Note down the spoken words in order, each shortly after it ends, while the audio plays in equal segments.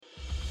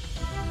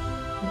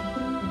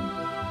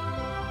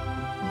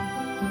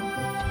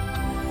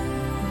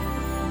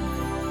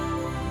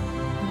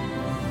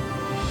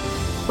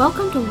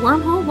Welcome to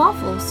Wormhole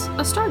Waffles,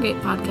 a Stargate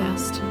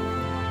podcast.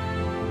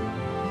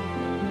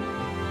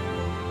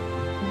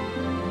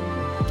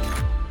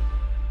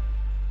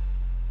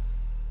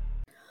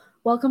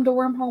 Welcome to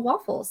Wormhole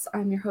Waffles.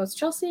 I'm your host,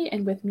 Chelsea,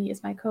 and with me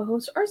is my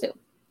co-host, Arzu.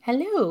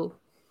 Hello.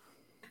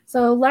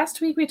 So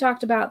last week we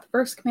talked about the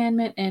First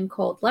Commandment and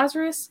Cold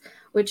Lazarus,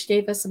 which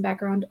gave us some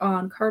background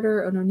on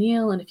Carter and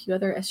O'Neill and a few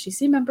other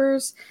SGC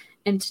members.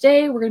 And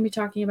today we're going to be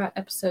talking about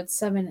episodes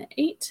 7 and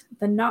 8,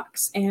 The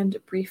Nox and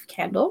Brief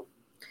Candle.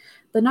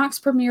 The Nox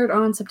premiered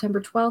on September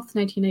 12th,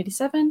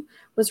 1997,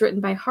 was written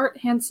by Hart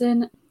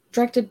Hansen,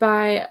 directed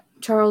by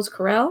Charles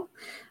Correll.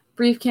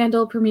 Brief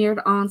Candle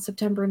premiered on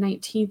September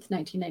 19th,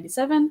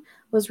 1997,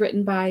 was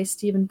written by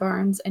Stephen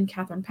Barnes and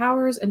Catherine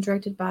Powers, and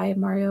directed by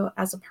Mario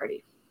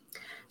Azzopardi.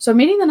 So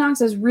meeting the Nox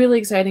is really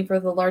exciting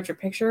for the larger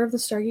picture of the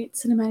Stargate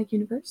cinematic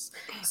universe.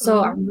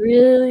 So I'm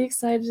really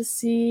excited to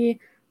see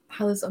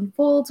how this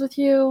unfolds with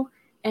you.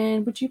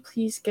 And would you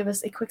please give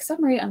us a quick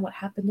summary on what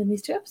happened in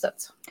these two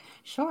episodes?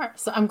 Sure.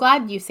 So I'm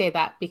glad you say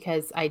that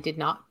because I did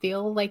not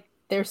feel like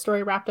their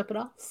story wrapped up at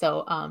all.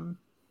 So I'm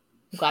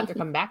glad they're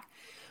coming back.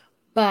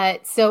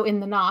 But so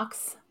in the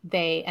Nox,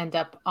 they end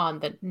up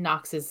on the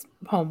Nox's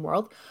home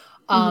world.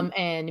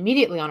 And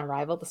immediately on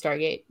arrival, the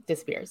Stargate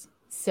disappears.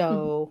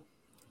 So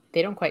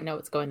they don't quite know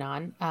what's going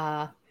on.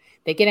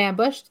 They get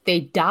ambushed.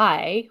 They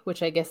die,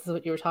 which I guess is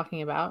what you were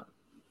talking about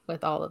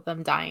with all of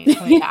them dying and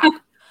coming back.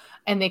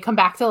 And they come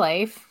back to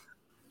life,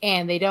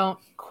 and they don't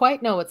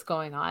quite know what's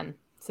going on.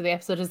 So the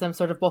episode is them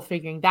sort of both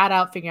figuring that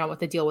out, figuring out what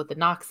the deal with the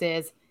Nox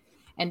is.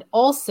 And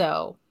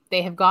also,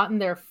 they have gotten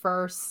their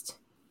first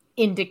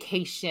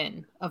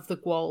indication of the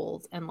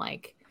Goa'uld and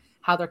like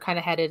how they're kind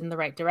of headed in the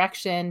right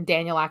direction.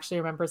 Daniel actually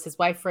remembers his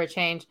wife for a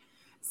change.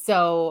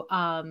 So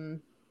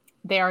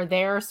they are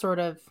there sort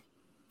of,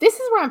 this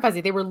is where I'm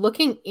fuzzy. They were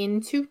looking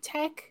into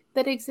tech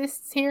that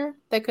exists here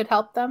that could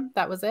help them.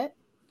 That was it.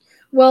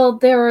 Well,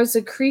 there was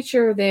a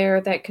creature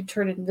there that could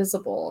turn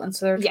invisible, and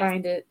so they're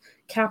trying to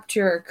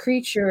capture a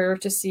creature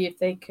to see if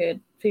they could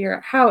figure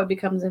out how it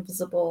becomes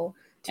invisible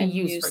to and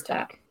use for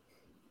tech.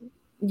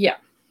 Yeah.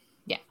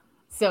 Yeah.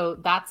 So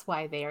that's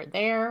why they are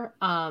there.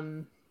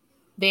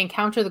 They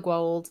encounter the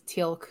Goa'uld.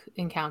 Teal'c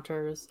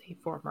encounters a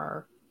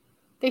former,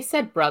 they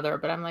said brother,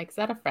 but I'm like, is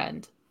that a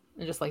friend?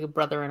 And just like a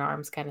brother in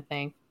arms kind of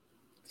thing.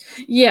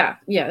 Yeah.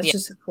 It's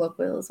just a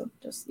colloquialism.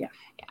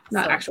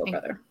 Not so actual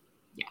brother.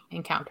 Yeah,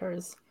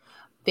 encounters.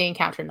 They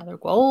encounter another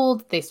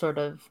Goa'uld.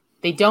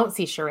 They don't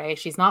see Sheree.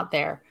 She's not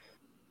there.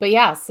 But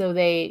yeah, so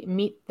they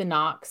meet the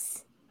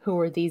Nox, who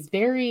are these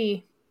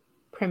very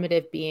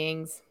primitive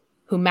beings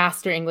who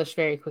master English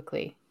very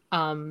quickly.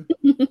 And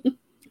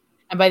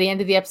by the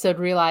end of the episode,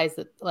 realize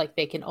that like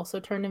they can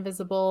also turn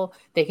invisible.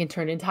 They can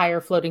turn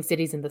entire floating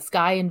cities in the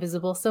sky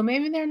invisible. So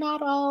maybe they're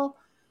not all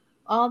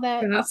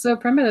that. They're not so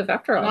primitive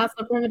after all. Not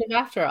so primitive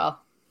after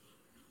all.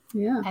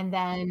 Yeah. And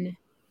then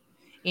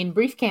in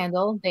Brief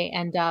Candle, they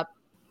end up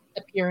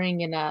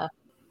appearing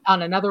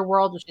on another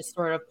world, which is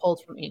sort of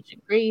pulled from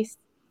ancient Greece.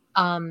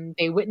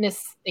 They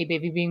witness a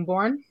baby being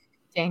born.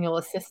 Daniel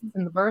assists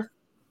in the birth.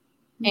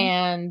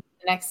 And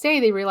the next day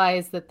they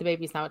realize that the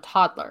baby is now a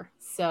toddler.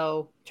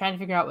 So trying to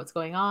figure out what's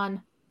going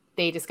on,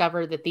 they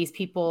discover that these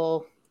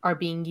people are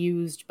being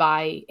used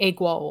by a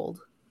Goa'uld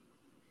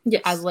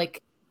as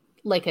like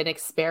an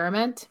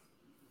experiment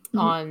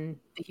on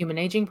the human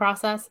aging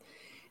process,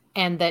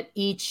 and that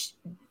each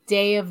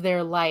day of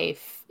their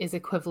life is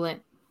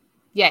equivalent.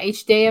 Yeah,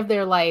 each day of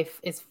their life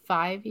is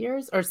 5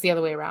 years, or it's the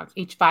other way around.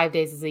 Each 5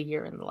 days is a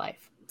year in the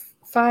life.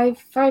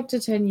 5 to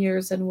 10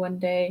 years in one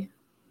day.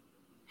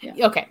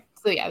 Yeah. Okay.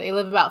 So yeah, they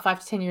live about 5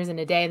 to 10 years in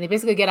a day, and they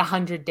basically get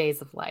 100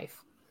 days of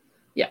life.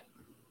 Yeah.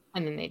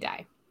 And then they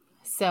die.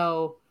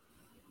 So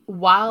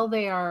while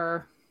they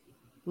are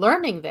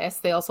learning this,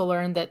 they also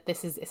learn that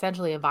this is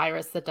essentially a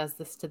virus that does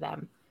this to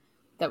them,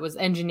 that was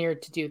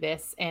engineered to do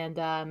this. And,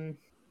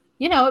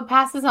 it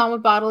passes on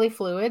with bodily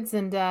fluids,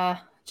 and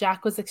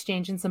Jack was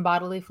exchanging some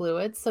bodily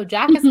fluids. So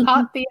Jack has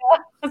caught the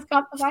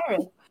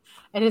virus,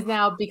 and is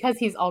now, because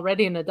he's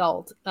already an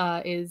adult,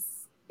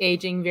 is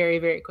aging very,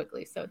 very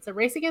quickly. So it's a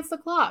race against the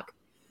clock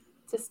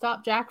to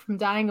stop Jack from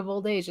dying of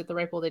old age at the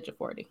ripe old age of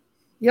 40.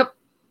 Yep.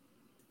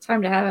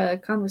 Time to have a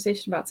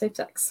conversation about safe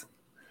sex.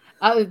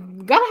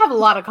 Gotta have a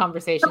lot of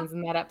conversations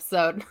in that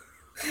episode.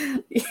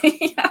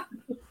 Yeah.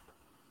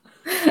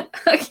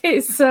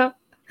 Okay, so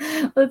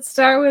let's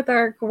start with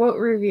our quote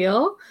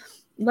reveal.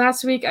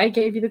 Last week, I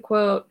gave you the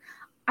quote,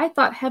 "I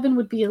thought heaven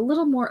would be a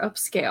little more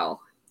upscale."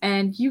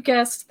 And you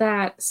guessed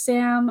that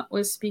Sam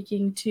was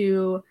speaking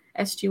to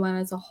SG-1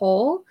 as a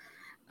whole,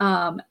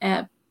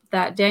 and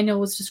that Daniel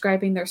was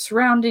describing their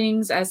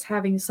surroundings as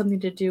having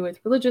something to do with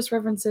religious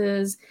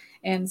references,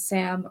 and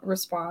Sam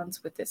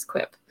responds with this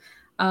quip.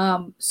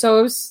 So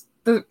it was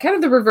kind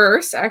of the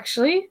reverse,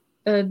 actually.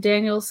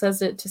 Daniel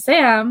says it to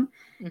Sam,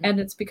 and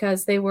it's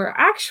because they were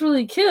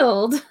actually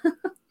killed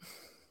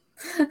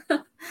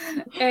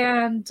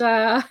and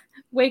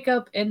wake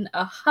up in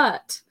a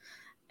hut,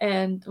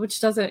 and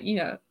which doesn't,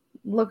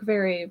 look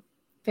very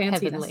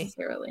fancy heavenly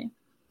necessarily.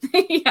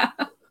 Yeah.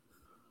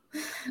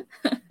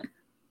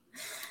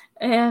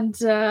 And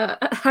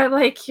I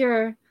like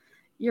your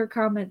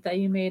comment that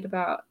you made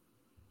about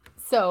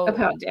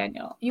So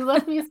Daniel. you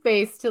left me a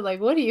space to like,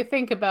 what do you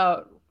think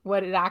about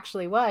what it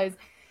actually was?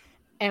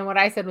 And what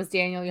I said was,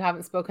 Daniel, you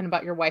haven't spoken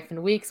about your wife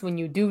in weeks. When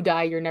you do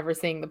die, you're never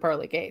seeing the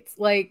pearly gates.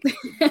 Like,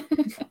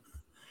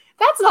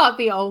 that's not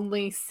the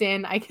only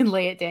sin I can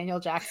lay at Daniel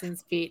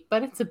Jackson's feet,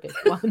 but it's a big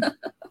one.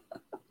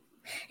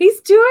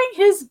 He's doing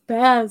his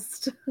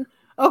best.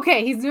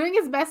 Okay, he's doing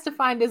his best to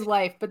find his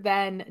wife, but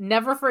then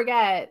never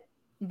forget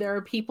there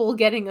are people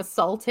getting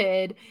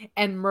assaulted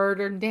and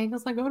murdered. And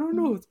Daniel's like, I don't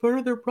know, it's part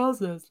of their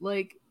process.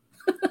 Like,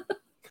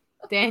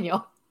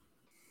 Daniel.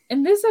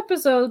 In this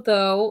episode,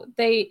 though,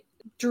 they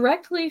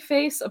directly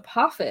face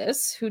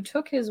Apophis, who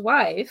took his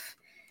wife,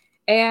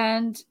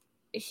 and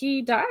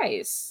he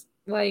dies,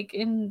 like,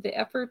 in the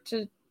effort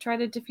to try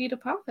to defeat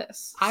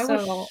Apophis. I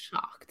was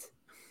shocked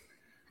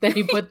that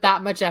he put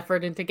that much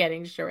effort into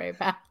getting Sheree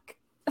back.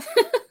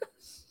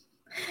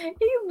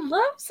 He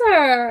loves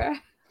her.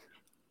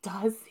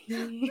 Does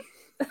he?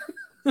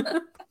 Yeah,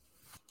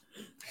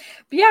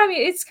 I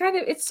mean,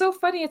 it's so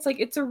funny. It's like,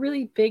 it's a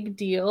really big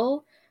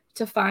deal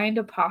to find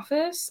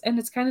Apophis, and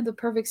it's kind of the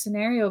perfect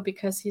scenario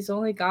because he's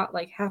only got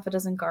like half a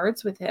dozen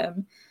guards with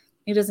him.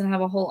 He doesn't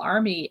have a whole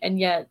army, and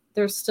yet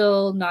they're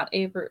still not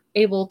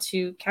able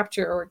to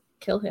capture or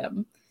kill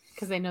him.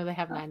 Because they know they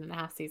have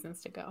 9.5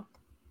 seasons to go.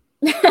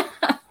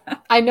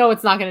 I know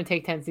it's not going to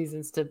take 10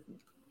 seasons to...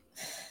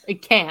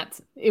 It can't.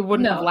 It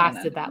wouldn't have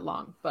lasted that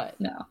long, but...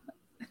 No.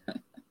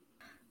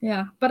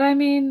 Yeah, but I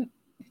mean,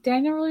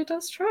 Daniel really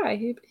does try.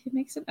 He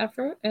makes an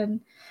effort, and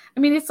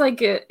I mean, it's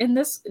like in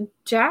this,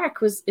 Jack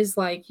is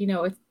like,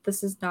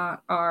 this is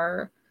not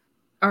our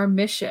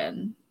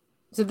mission.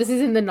 So this is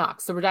in the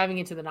Nox. So we're diving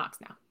into the Nox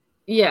now.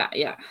 Yeah.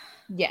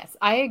 Yes,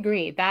 I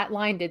agree. That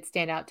line did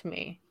stand out to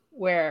me,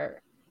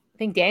 where I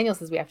think Daniel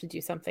says we have to do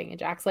something, and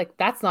Jack's like,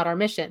 that's not our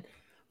mission.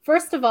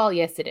 First of all,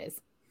 yes, it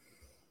is.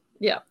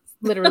 Yeah, it's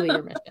literally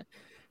your mission.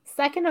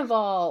 Second of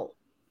all,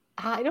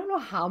 I don't know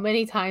how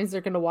many times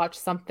they're going to watch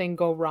something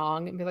go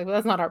wrong and be like, well,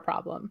 that's not our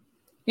problem.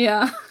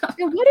 Yeah.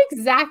 And what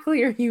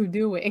exactly are you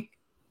doing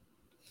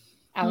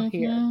out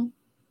here?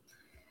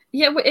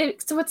 Yeah,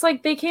 so it's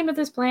like they came to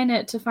this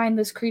planet to find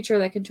this creature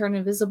that can turn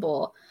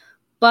invisible,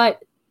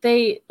 but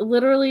they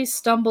literally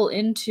stumble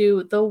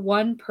into the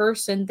one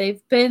person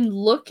they've been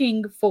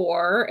looking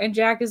for, and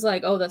Jack is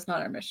like, oh, that's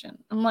not our mission.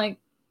 I'm like,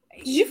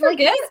 did you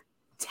forget? Like,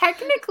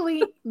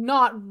 technically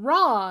not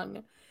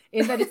wrong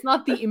in that it's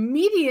not the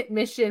immediate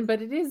mission,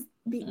 but it is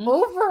the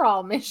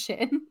overall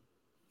mission.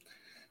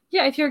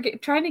 Yeah, if you're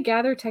trying to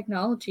gather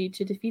technology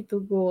to defeat the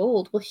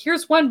Goa'uld, well,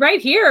 here's one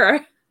right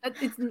here.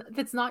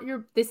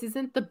 This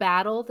isn't the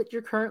battle that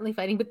you're currently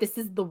fighting, but this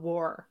is the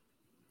war.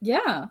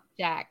 Yeah.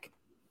 Jack.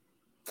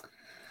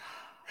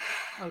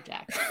 Oh,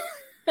 Jack.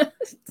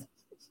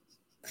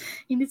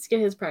 He needs to get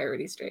his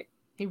priorities straight.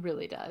 He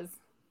really does.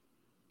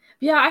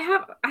 Yeah,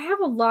 I have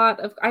a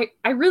lot of...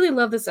 I really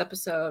love this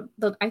episode.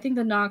 I think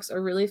the Nox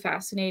are really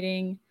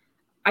fascinating.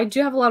 I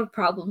do have a lot of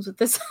problems with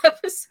this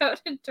episode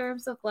in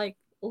terms of, like,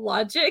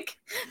 logic.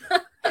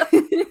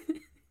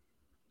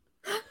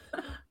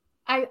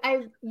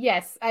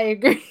 Yes, I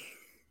agree.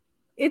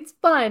 It's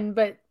fun,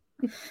 but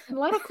a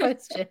lot of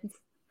questions.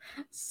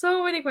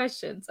 So many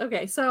questions.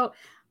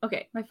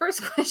 Okay, my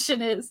first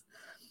question is,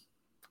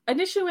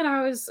 initially when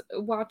I was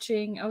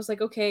watching, I was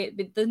like, okay,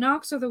 the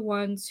Nox are the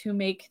ones who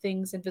make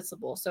things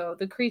invisible. So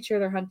the creature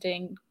they're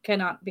hunting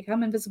cannot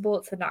become invisible.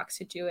 It's the Nox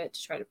who do it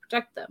to try to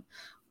protect them.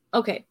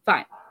 Okay,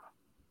 fine.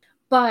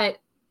 But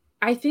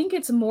I think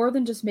it's more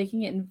than just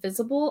making it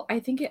invisible. I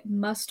think it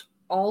must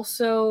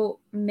also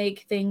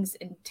make things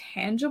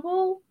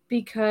intangible,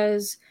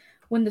 because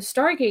when the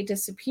Stargate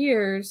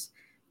disappears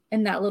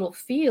in that little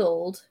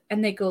field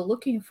and they go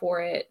looking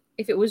for it,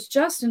 if it was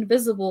just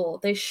invisible,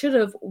 they should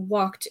have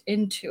walked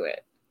into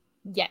it.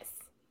 Yes.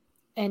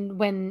 And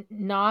when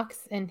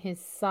Nox and his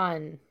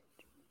son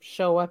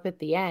show up at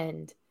the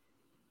end,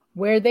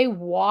 where they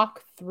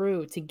walk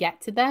through to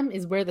get to them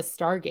is where the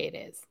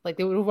Stargate is. Like,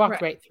 they would have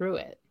walked right through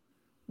it.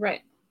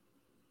 Right.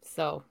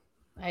 So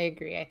I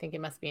agree. I think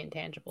it must be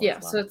intangible. Yeah,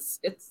 as well. So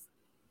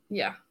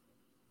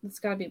it's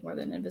got to be more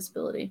than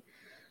invisibility,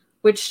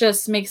 which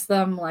just makes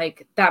them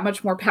like that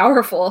much more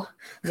powerful.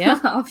 Yeah,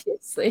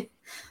 obviously.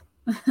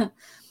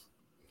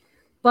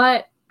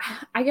 But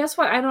I guess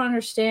what I don't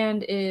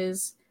understand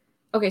is,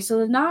 okay, so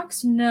the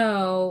Nox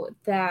know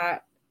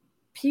that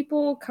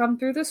people come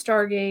through the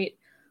Stargate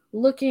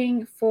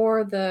looking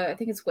for I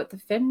think it's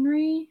the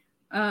Fenry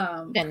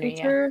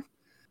creature,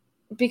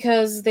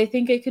 because they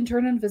think it can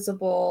turn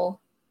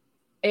invisible.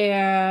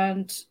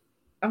 And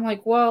I'm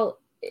like, well,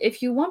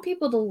 if you want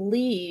people to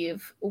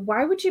leave,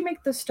 why would you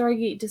make the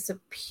Stargate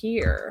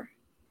disappear?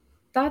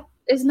 That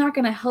is not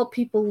going to help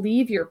people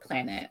leave your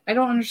planet. I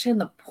don't understand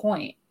the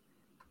point.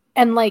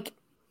 And like,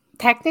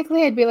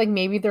 technically I'd be like,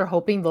 maybe they're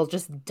hoping they'll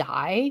just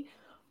die.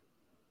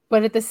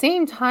 But at the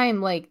same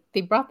time, like,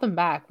 they brought them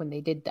back when they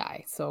did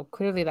die. So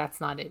clearly that's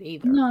not it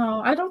either.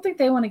 No, I don't think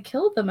they want to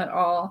kill them at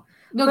all.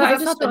 No, But because I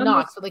that's just not the don't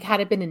Nox. But like,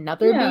 had it been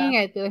another yeah. being,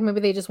 I feel like maybe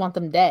they just want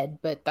them dead.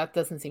 But that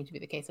doesn't seem to be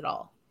the case at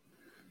all.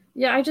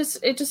 Yeah,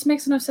 it just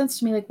makes no sense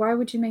to me. Like, why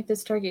would you make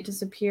this Stargate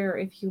disappear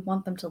if you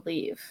want them to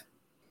leave?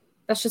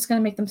 That's just going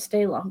to make them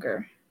stay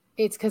longer.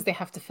 It's because they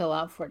have to fill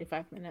out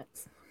 45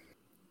 minutes.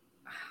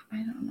 I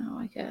don't know,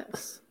 I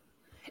guess.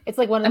 It's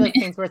like one of those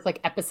things where it's like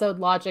episode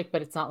logic,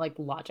 but it's not like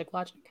logic.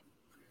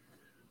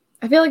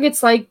 I feel like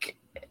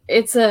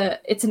it's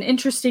an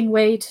interesting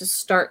way to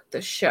start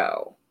the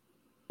show.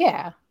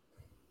 Yeah.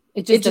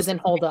 It just doesn't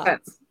hold up.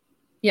 Sense.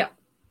 Yeah.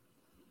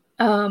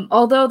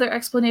 Although their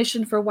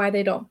explanation for why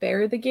they don't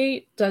bury the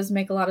gate does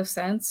make a lot of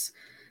sense,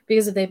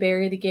 because if they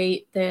bury the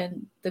gate,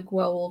 then the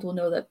Goa'uld will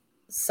know that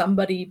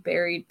somebody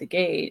buried the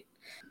gate,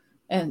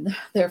 and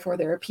therefore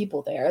there are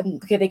people there.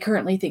 And they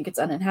currently think it's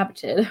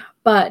uninhabited,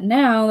 but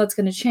now that's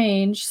going to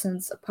change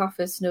since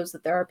Apophis knows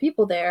that there are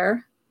people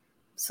there.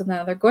 So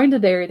now they're going to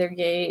bury their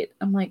gate.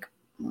 I'm like,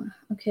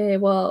 okay,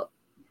 well,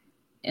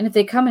 and if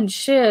they come in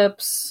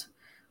ships,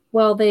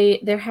 well, they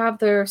have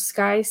their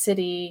sky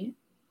city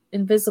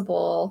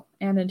invisible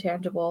and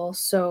intangible,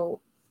 so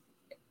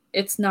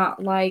it's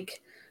not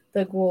like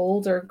the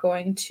Goa'uld are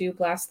going to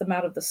blast them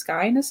out of the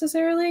sky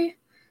necessarily,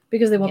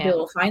 because they won't be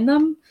able to find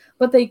them.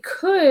 But they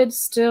could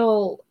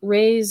still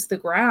raise the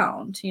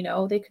ground, you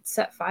know, they could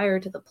set fire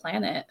to the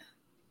planet,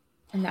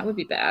 and that would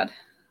be bad.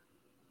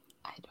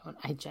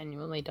 I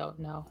genuinely don't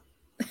know.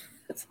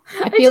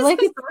 I feel like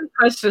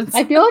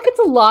it's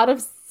a lot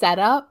of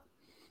setup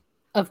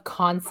of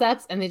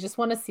concepts, and they just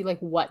want to see like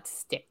what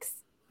sticks.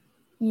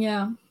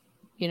 Yeah.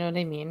 You know what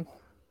I mean?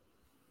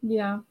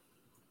 Yeah.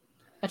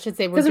 I should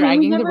say we're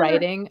dragging the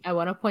writing. I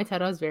want to point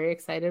out I was very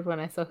excited when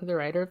I saw who the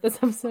writer of this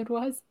episode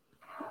was.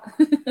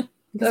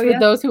 For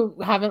those who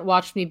haven't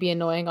watched me be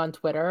annoying on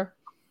Twitter,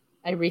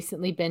 I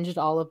recently binged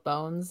all of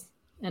Bones,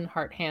 and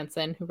Hart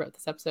Hansen, who wrote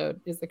this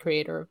episode, is the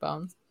creator of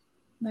Bones.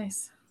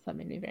 Nice. So that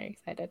made me very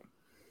excited.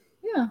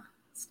 Yeah.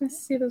 It's nice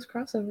to see those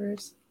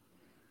crossovers.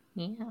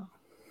 Yeah.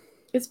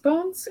 Is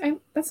Bones...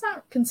 that's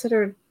not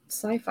considered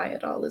sci-fi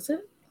at all, is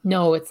it?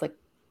 No, it's like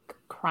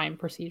crime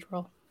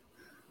procedural.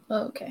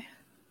 Oh, okay.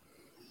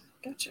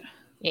 Gotcha.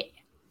 Yeah.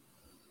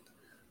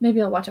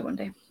 Maybe I'll watch it one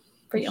day.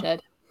 For you.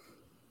 Should.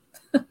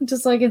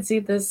 Just so I can see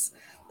this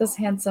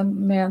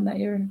handsome man that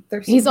you're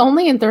thirsty. He's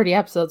only in 30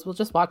 episodes. We'll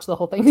just watch the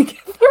whole thing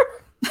together.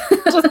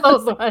 Just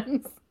those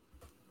ones.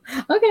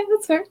 Okay,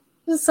 that's fair.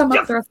 Just sum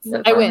up the rest of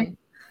it. I win.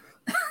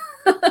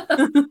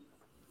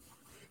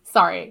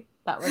 Sorry,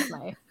 that was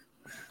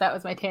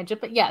my tangent.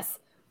 But yes,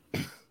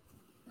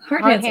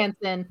 Hart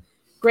Hansen,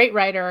 great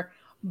writer,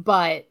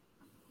 but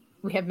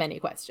we have many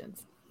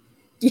questions.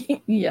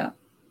 Yeah.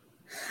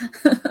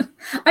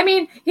 I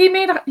mean, he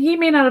may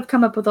not have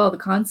come up with all the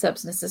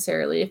concepts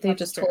necessarily if they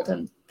just told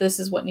him this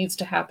is what needs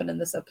to happen in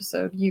this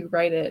episode. You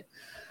write it.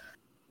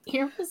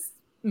 Here was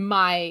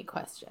my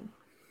question.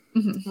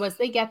 Mm-hmm. Was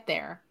they get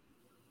there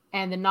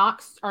and the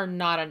Nox are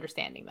not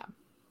understanding them.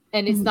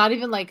 And it's not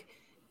even like,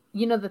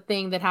 you know, the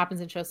thing that happens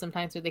in shows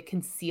sometimes where they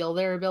conceal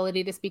their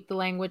ability to speak the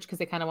language because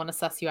they kind of want to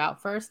suss you out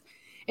first.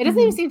 It doesn't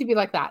even seem to be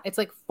like that. It's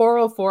like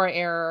 404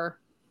 error.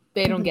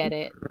 They don't get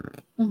it.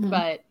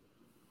 But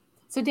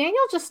so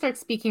Daniel just starts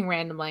speaking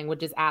random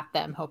languages at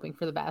them, hoping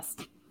for the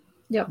best.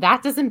 Yep.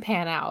 That doesn't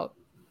pan out.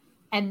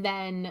 And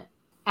then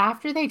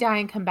after they die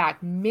and come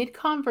back,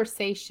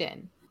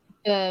 mid-conversation,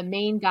 the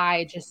main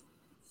guy just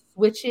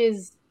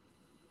switches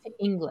to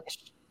English.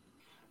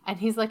 And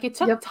he's like, it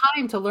took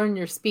time to learn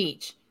your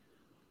speech.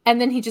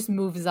 And then he just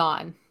moves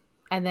on.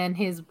 And then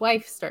his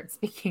wife starts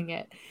speaking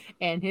it.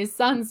 And his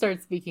son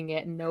starts speaking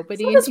it. And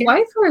nobody... Is his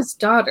wife or his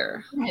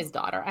daughter? His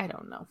daughter. I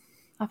don't know.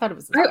 I thought it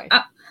was his wife.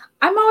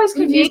 I'm always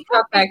confused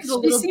about that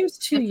because she seems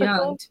too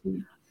young.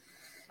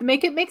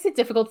 It makes it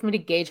difficult for me to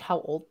gauge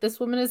how old this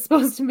woman is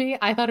supposed to be.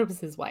 I thought it was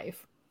his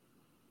wife.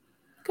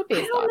 Could be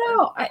his daughter. I don't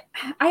know.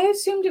 I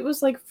assumed it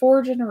was like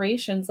 4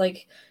 generations,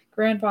 like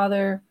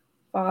grandfather,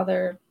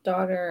 father,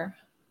 daughter,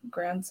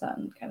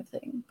 grandson kind of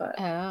thing. But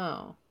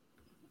I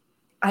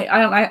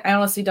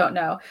honestly don't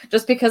know.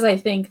 Just because I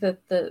think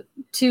that the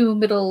 2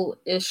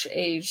 middle-ish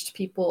aged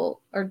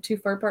people are too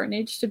far apart in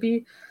age to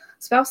be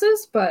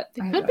spouses, but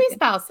they could be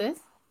spouses.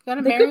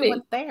 Gotta marry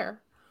what's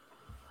there.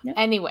 Yep.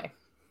 Anyway,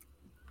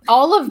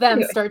 all of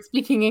them start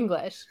speaking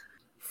English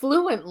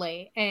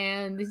fluently,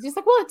 and he's just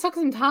like, well, it took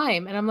some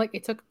time. And I'm like,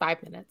 it took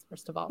 5 minutes,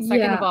 first of all.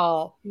 Second of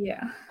all,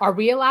 are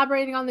we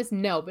elaborating on this?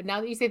 No. But now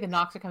that you say the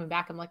Nox are coming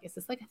back, I'm like, is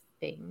this like a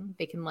thing?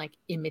 They can like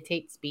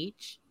imitate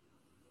speech?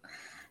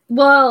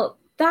 Well,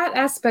 that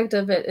aspect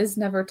of it is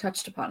never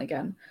touched upon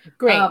again.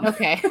 Great.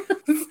 Okay.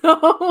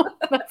 So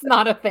that's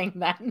not a thing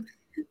then.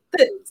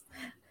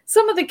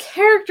 Some of the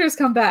characters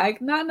come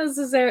back, not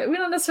necessarily. We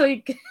don't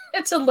necessarily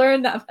get to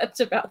learn that much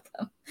about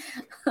them.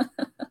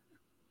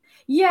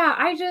 Yeah,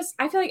 I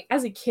feel like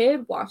as a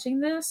kid watching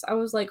this, I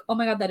was like, oh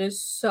my god, that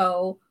is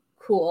so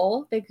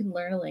cool. They can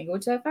learn a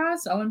language that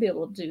fast. I want to be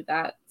able to do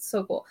that.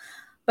 So cool.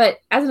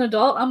 But as an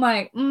adult, I'm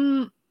like,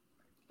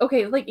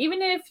 okay, like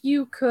even if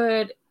you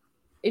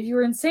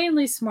were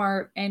insanely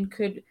smart and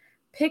could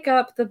pick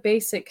up the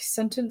basic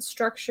sentence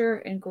structure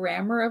and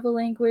grammar of a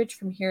language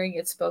from hearing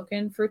it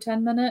spoken for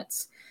 10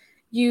 minutes,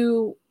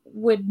 you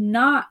would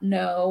not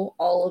know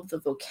all of the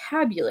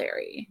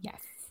vocabulary.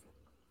 Yes.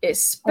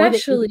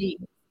 Especially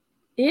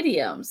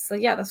idioms. So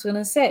yeah, that's what I'm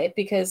going to say,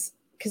 because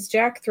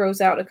Jack throws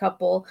out a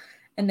couple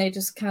and they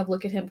just kind of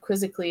look at him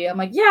quizzically. I'm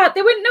like, yeah,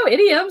 they wouldn't know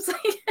idioms.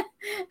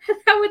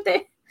 How would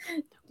they?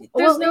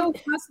 There's no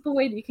possible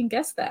way that you can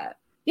guess that.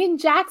 In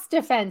Jack's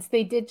defense,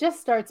 they did just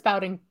start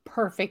spouting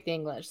perfect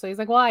English. So he's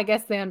like, well, I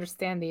guess they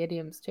understand the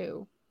idioms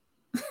too.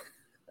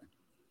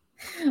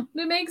 It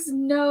makes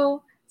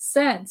no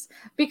sense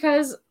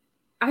because,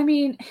 I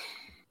mean,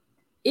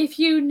 if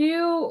you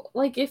knew,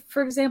 like, if,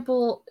 for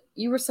example,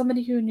 you were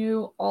somebody who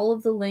knew all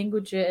of the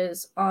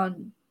languages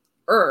on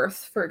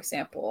Earth, for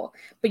example,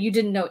 but you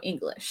didn't know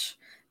English,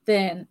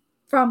 then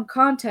from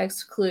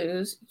context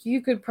clues,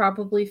 you could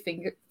probably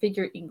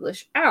figure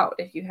English out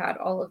if you had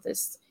all of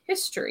this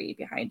history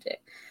behind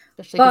it.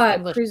 Especially because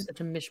English is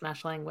such a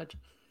mishmash language.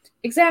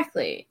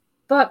 Exactly.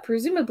 But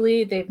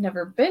presumably they've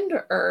never been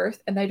to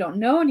Earth and they don't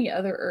know any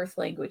other Earth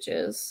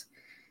languages.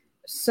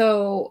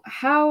 So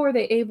how are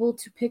they able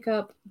to pick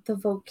up the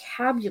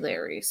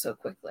vocabulary so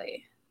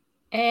quickly?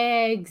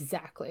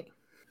 Exactly.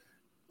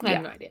 I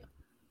have no idea.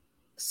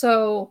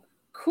 So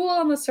cool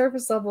on the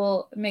surface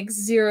level, it makes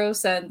zero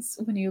sense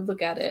when you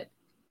look at it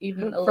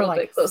even a little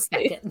bit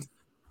closely.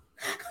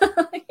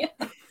 Yeah.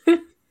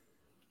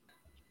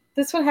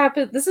 This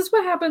is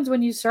what happens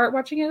when you start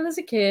watching it as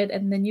a kid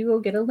and then you go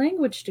get a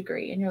language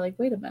degree and you're like,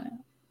 wait a minute.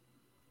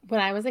 When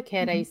I was a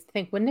kid, I used to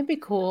think, wouldn't it be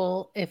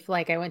cool if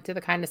like I went to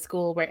the kind of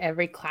school where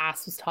every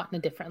class was taught in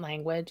a different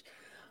language?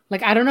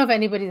 Like, I don't know if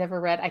anybody's ever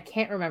read, I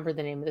can't remember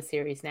the name of the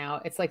series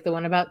now. It's like the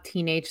one about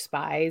teenage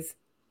spies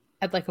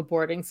at like a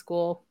boarding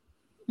school.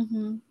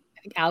 Mm-hmm.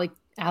 I think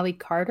Allie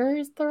Carter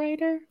is the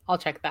writer. I'll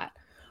check that.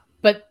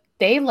 But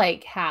they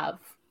like have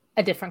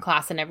a different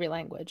class in every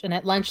language. And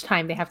at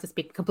lunchtime, they have to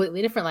speak a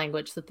completely different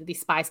language so that these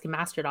spies can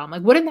master it all. I'm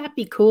like, wouldn't that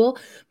be cool?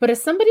 But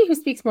as somebody who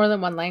speaks more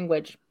than one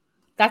language,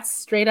 that's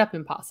straight up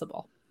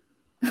impossible.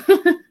 I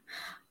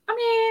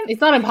mean,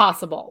 it's not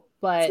impossible,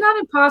 but it's not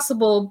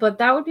impossible, but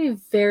that would be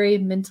very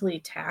mentally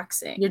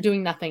taxing. You're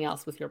doing nothing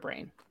else with your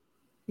brain.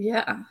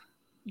 Yeah.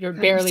 You're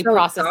barely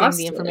processing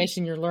the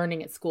information you're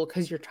learning at school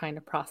because you're trying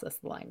to process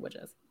the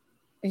languages.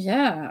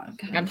 Yeah.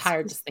 God, I'm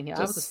tired just thinking.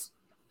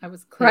 I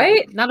was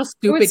clearly not a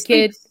stupid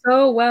kid.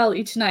 So well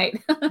each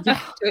night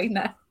doing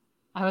that.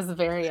 I was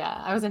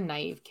a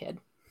naive kid.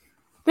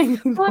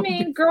 Well, I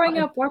mean, growing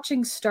up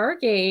watching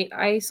Stargate,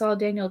 I saw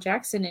Daniel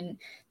Jackson, and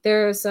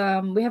there's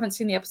we haven't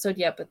seen the episode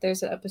yet, but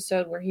there's an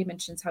episode where he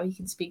mentions how he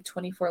can speak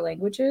 24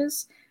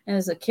 languages. And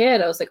as a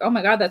kid, I was like, oh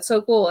my God, that's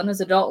so cool. And as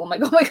an adult, I'm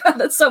like, oh my God,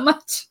 that's so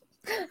much.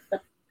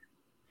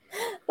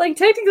 Like,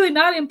 technically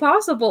not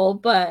impossible,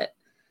 but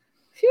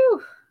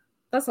phew,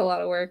 that's a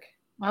lot of work.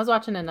 I was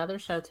watching another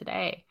show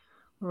today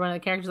where one of the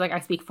characters like, I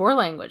speak 4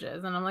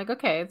 languages. And I'm like,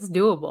 okay, it's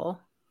doable.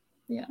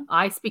 Yeah.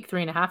 I speak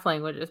 3.5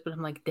 languages, but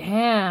I'm like,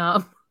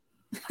 damn,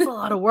 that's a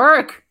lot of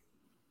work.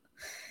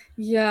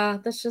 Yeah,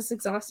 that's just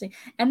exhausting.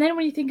 And then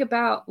when you think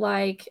about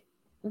like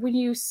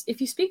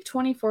if you speak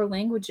 24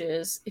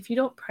 languages, if you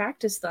don't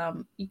practice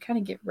them, you kind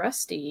of get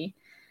rusty.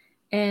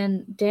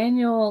 And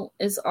Daniel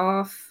is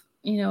off,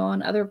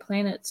 on other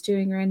planets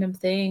doing random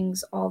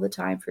things all the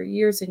time for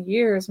years and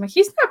years. I'm like,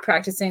 he's not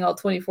practicing all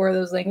 24 of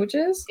those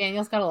languages.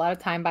 Daniel's got a lot of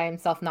time by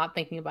himself not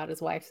thinking about his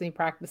wife, so he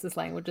practices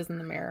languages in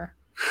the mirror.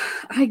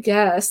 I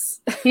guess.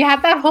 He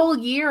had that whole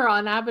year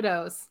on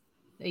Abydos.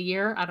 A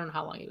year? I don't know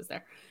how long he was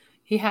there.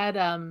 He had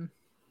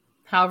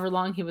however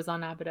long he was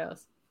on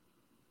Abydos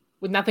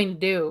with nothing to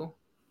do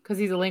because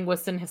he's a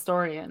linguist and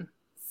historian.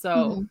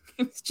 So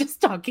he's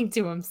just talking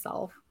to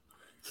himself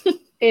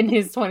in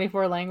his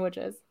 24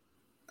 languages.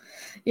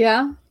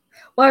 Yeah.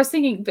 Well, I was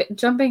thinking,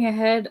 jumping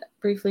ahead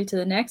briefly to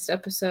the next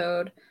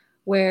episode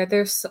where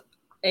there's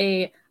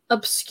a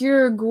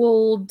obscure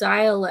Goa'uld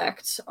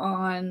dialect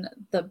on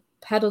the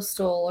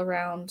pedestal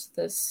around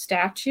the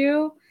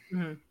statue,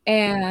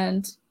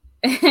 and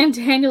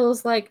Daniel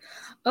is like,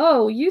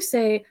 oh, you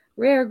say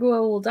rare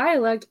Goa'uld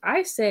dialect,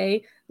 I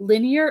say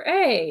linear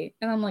A,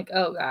 and I'm like,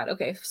 oh God,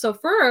 okay, so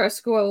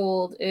first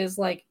Goa'uld is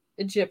like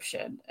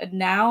Egyptian, and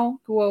now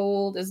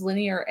Goa'uld is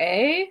linear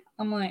A.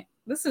 I'm like,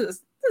 this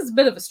is a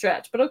bit of a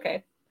stretch, but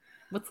okay.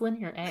 What's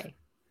linear A?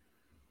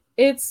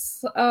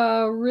 It's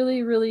a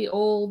really, really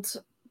old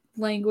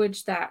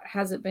language that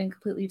hasn't been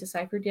completely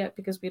deciphered yet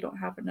because we don't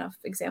have enough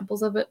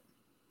examples of it.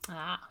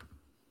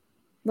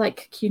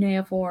 Like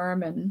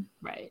cuneiform, and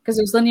right, because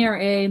there's linear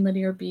A and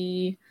linear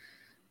B,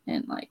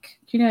 and like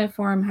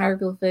cuneiform,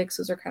 hieroglyphics,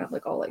 those are kind of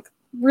like all like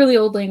really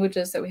old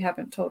languages that we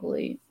haven't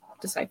totally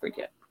deciphered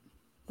yet.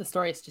 The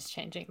story is just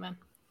changing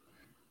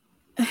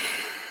then.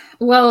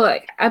 Well,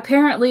 like,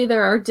 apparently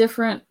there are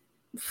different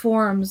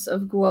forms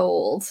of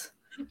Goa'uld.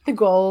 The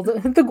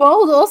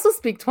Goa'uld also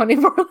speak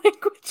 24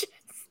 languages.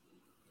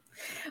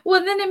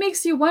 Well, then it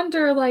makes you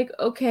wonder, like,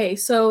 okay,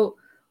 so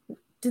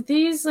did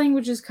these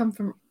languages come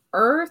from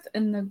Earth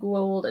and the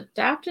Goa'uld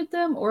adapted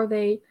them, or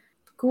they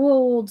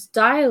Goa'uld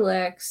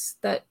dialects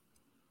that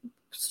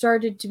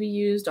started to be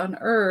used on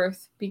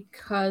Earth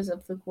because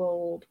of the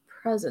Goa'uld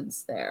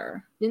presence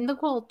there. Didn't the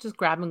Goa'uld just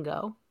grab and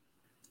go?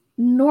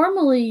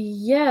 Normally,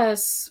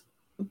 yes,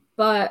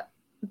 but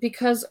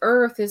because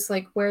Earth is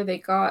like where they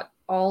got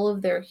all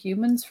of their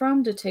humans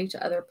from to take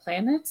to other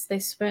planets, they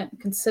spent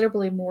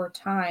considerably more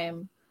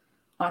time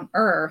on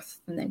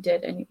Earth than they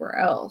did anywhere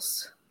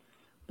else.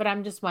 But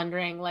I'm just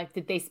wondering, like,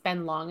 did they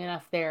spend long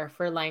enough there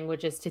for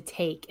languages to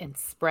take and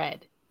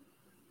spread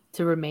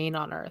to remain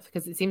on Earth?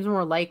 Because it seems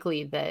more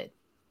likely that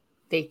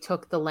they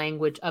took the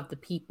language of the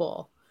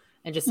people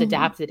and just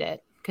adapted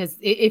it. Because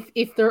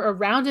if they're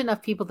around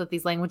enough people that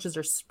these languages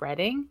are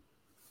spreading,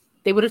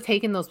 they would have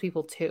taken those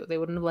people too. They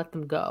wouldn't have let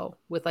them go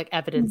with like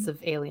evidence of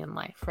alien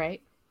life,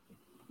 right?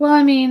 Well,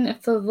 I mean,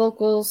 if the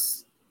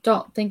locals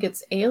don't think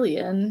it's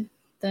alien,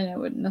 then it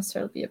wouldn't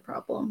necessarily be a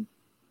problem.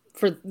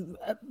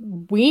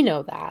 We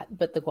know that,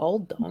 but the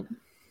Goa'uld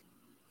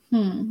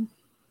don't.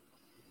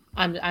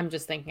 I'm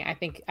just thinking. I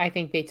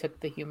think they took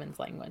the humans'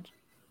 language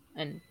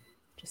and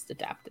just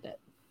adapted it.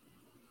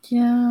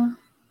 Yeah,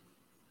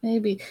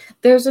 maybe.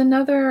 There's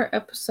another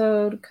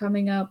episode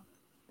coming up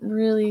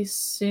really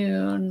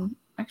soon.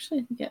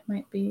 Actually, I think it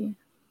might be.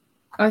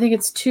 I think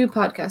it's 2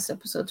 podcast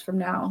episodes from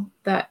now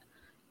that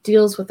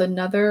deals with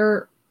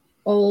another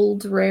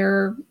old,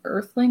 rare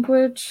Earth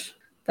language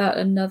that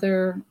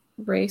another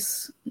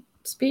race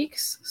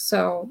speaks.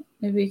 So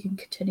maybe we can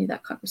continue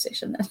that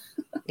conversation then.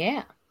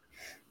 Yeah.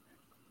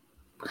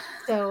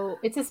 So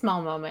it's a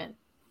small moment,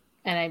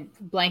 and I'm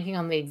blanking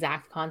on the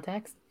exact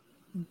context,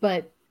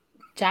 but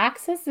Jack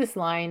says this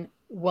line,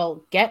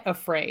 "Well, get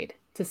afraid,"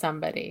 to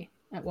somebody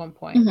at one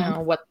point. I don't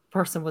know what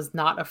person was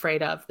not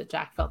afraid of that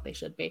Jack felt they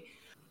should be.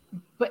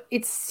 But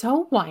it's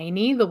so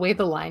whiny the way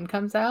the line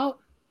comes out.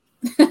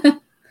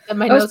 And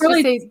my notes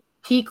just say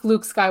peak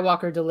Luke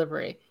Skywalker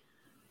delivery.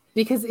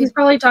 Because he's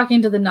probably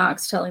talking to the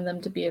Nox, telling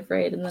them to be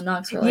afraid, and the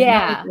Nox are like,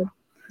 yeah, no,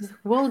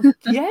 well,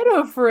 get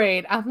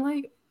afraid. I'm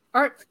like,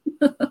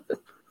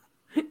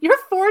 you're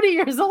 40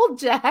 years old,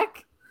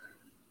 Jack.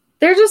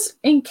 They're just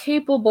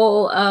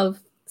incapable of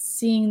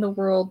seeing the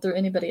world through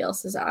anybody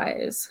else's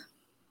eyes.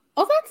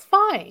 Oh, that's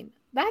fine.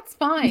 That's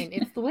fine.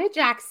 It's the way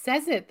Jack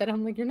says it that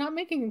I'm like, you're not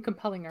making a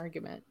compelling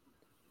argument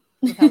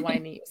with how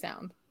whiny you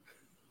sound.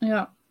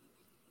 Yeah.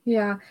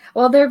 Yeah.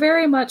 Well, they're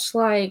very much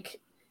like,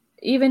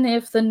 even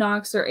if the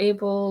Nox are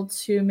able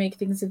to make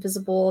things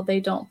invisible,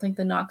 they don't think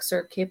the Nox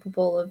are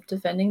capable of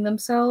defending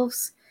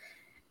themselves.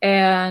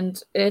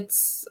 And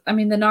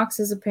the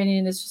Nox's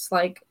opinion is just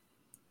like,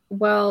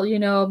 well,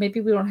 maybe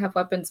we don't have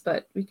weapons,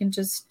 but we can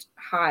just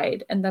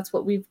hide. And that's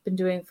what we've been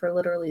doing for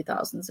literally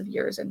thousands of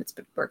years, and it's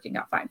been working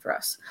out fine for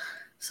us.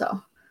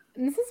 So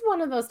this is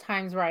one of those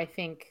times where I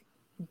think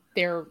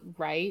they're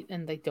right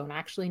and they don't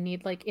actually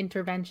need like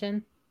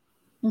intervention,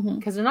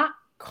 because they're not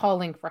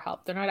calling for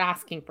help. They're not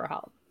asking for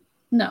help.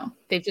 No.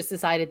 They've just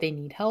decided they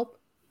need help.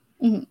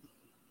 And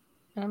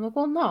I'm like,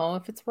 well, no,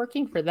 if it's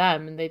working for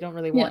them and they don't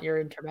really want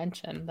your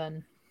intervention,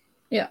 then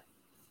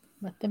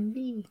let them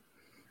be.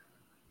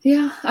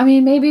 Yeah, I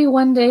mean, maybe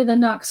one day the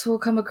Nox will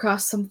come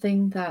across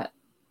something that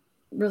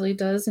really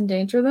does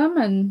endanger them,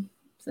 and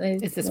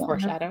is this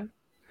foreshadow?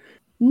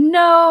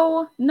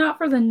 No, not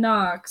for the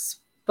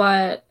Nox,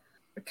 but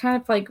kind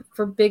of like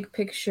for big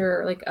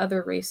picture, like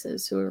other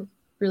races who are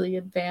really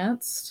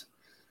advanced.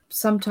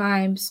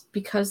 Sometimes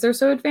because they're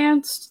so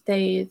advanced,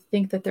 they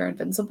think that they're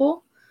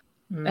invincible,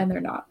 and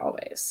they're not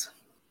always.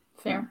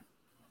 Fair.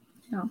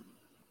 Yeah.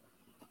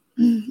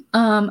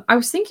 I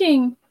was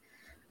thinking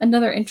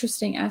another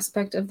interesting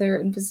aspect of their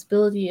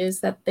invisibility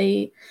is that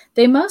they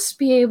must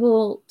be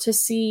able to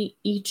see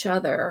each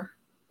other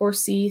or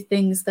see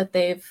things that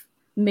they've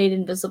made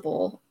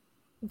invisible.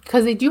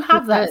 Because they do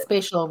have that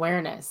spatial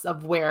awareness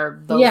of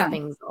where those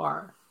things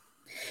are.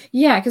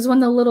 Yeah, because when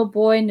the little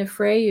boy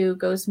Nefreyu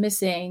goes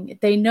missing,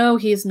 they know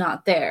he's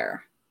not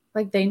there.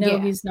 Like, they know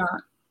he's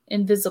not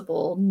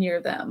invisible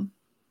near them.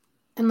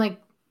 And like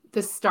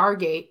the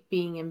Stargate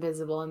being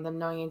invisible and them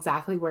knowing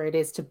exactly where it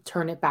is to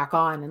turn it back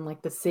on, and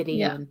like the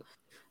city and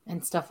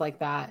stuff like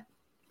that.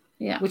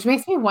 Yeah. Which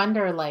makes me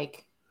wonder,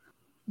 like,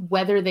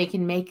 whether they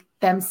can make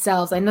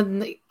themselves, I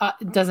know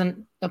it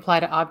doesn't apply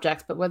to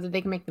objects, but whether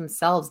they can make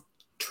themselves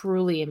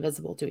truly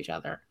invisible to each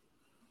other.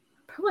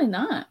 Probably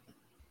not.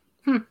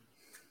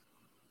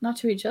 Not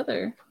to each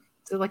other.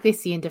 So like they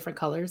see in different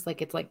colors,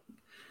 like it's like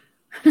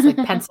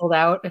penciled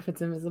out if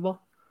it's invisible.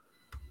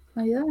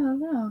 Yeah, I don't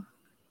know.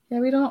 Yeah,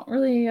 we don't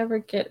really ever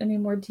get any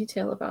more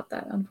detail about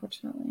that,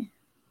 unfortunately.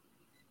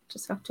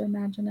 Just have to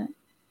imagine it.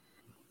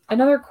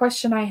 Another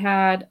question I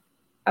had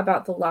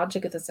about the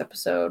logic of this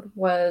episode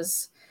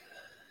was,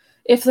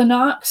 if the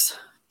Nox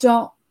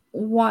don't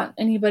want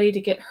anybody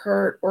to get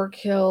hurt or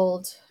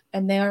killed,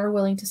 and they are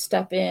willing to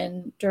step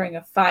in during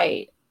a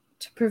fight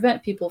to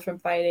prevent people from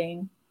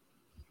fighting,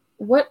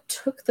 what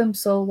took them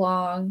so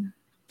long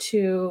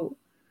to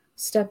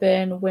step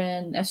in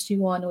when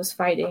SG-1 was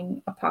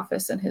fighting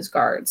Apophis and his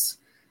guards?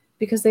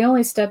 Because they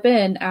only step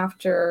in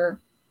after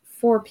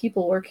 4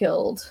 people were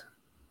killed,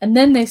 And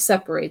then they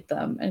separate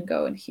them and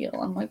go and heal.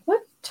 I'm like,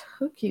 what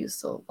took you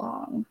so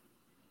long?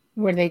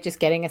 Were they just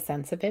getting a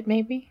sense of it,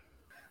 maybe?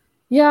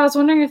 Yeah, I was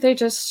wondering if they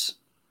just...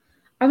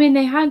 I mean,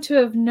 they had to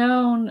have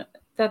known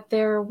that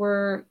there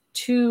were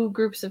two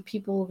groups of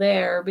people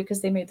there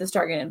because they made the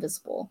Stargate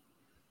invisible.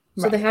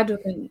 So they had to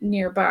have been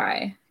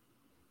nearby.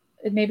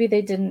 Maybe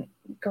they didn't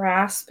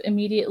grasp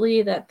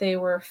immediately that they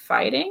were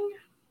fighting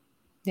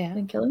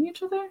and killing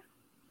each other.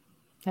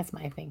 That's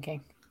my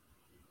thinking.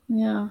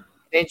 Yeah.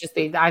 They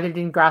either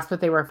didn't grasp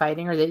what they were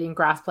fighting, or they didn't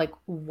grasp like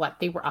what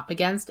they were up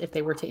against if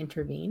they were to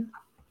intervene.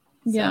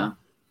 Yeah.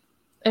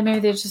 And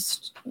maybe they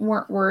just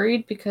weren't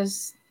worried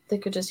because they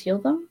could just heal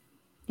them.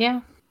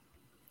 Yeah.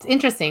 It's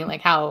interesting,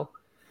 like how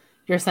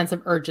your sense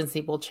of urgency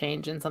will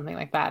change in something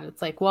like that.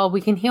 It's like, well, we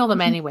can heal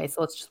them anyway,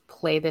 so let's just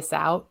play this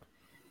out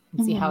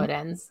and see how it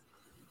ends.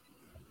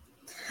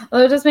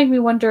 Well, it does make me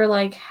wonder,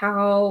 like,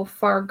 how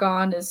far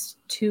gone is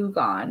too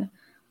gone?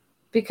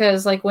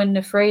 Because, like, when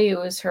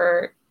Nefreyu was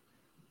hurt,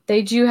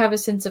 they do have a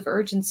sense of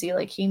urgency,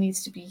 like he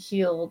needs to be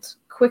healed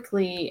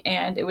quickly,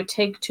 and it would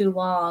take too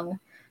long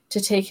to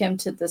take him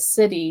to the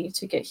city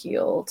to get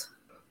healed.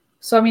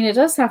 So, I mean, it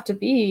does have to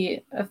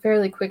be a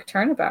fairly quick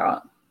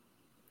turnabout.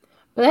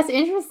 But that's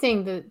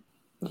interesting that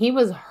he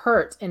was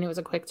hurt and it was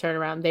a quick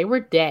turnaround. They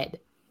were dead.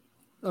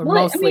 Or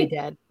mostly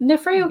dead.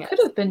 Nefreyu could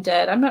have been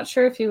dead. I'm not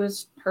sure if he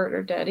was hurt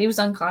or dead. He was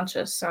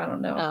unconscious, so I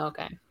don't know. Oh,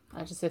 okay.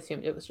 I just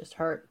assumed it was just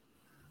hurt.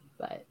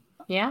 But,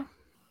 yeah,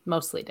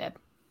 mostly dead.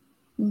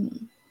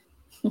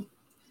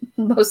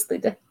 Mostly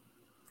dead.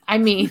 I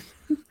mean...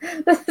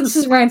 This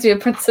just reminds me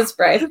of Princess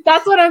Bride.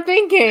 That's what I'm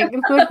thinking.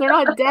 Like, they're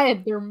not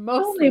dead. They're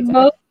mostly dead.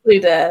 Mostly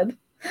dead.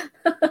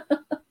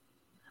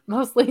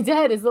 Mostly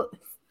dead is...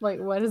 Like,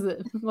 what is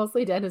it?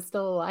 Mostly dead is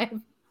still alive.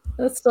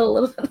 That's still a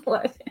little bit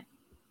alive.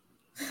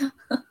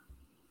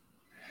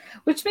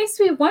 Which makes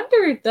me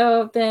wonder,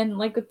 though, then,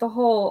 like, with the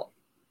whole...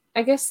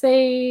 I guess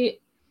they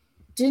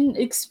didn't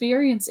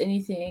experience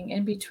anything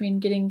in between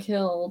getting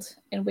killed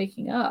and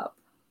waking up.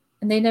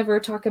 And they never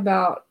talk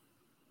about,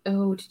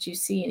 oh, did you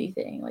see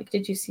anything? Like,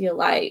 did you see a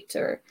light?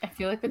 Or I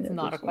feel like that's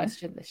not a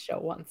question this show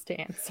wants to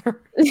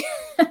answer.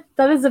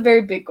 That is a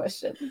very big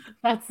question.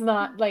 That's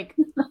not, like,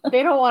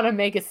 they don't want to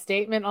make a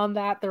statement on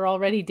that. They're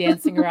already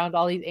dancing around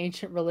all these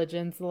ancient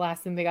religions. The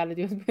last thing they got to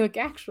do is be like,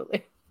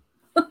 actually,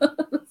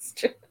 that's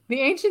true.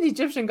 The ancient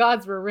Egyptian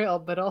gods were real,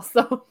 but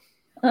also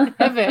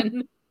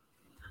heaven.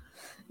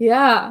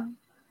 Yeah.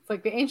 It's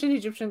like the ancient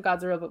Egyptian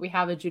gods are real, but we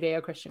have a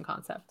Judeo-Christian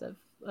concept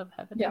of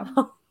heaven. Yeah.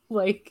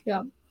 Like,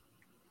 yeah.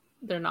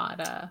 They're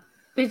not,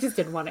 they just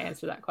didn't want to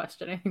answer that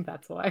question. I think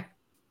that's why.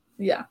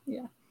 Yeah.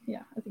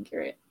 I think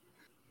you're right.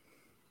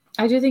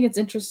 I do think it's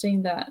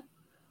interesting that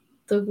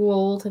the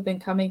Goa'uld have been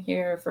coming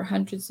here for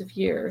hundreds of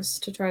years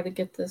to try to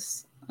get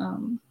this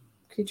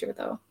creature,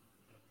 though.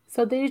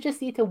 So they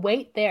just need to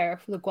wait there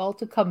for the Goa'uld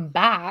to come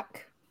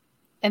back,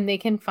 and they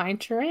can find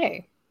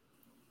Sheree.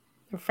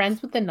 They're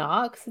friends with the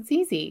Nox. It's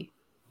easy.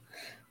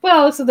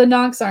 Well, so the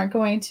Nox aren't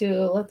going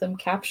to let them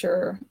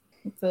capture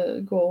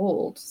the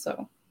Goa'uld,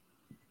 so...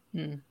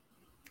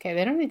 Okay,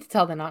 they don't need to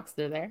tell the Nox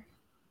they're there.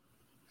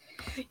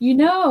 You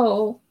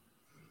know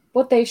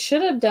what they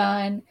should have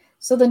done?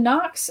 So the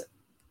Nox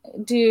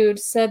dude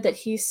said that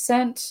he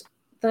sent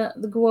the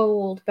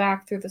Goa'uld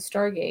back through the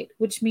Stargate,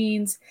 which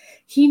means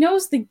he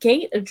knows the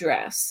gate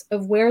address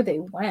of where they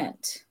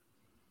went.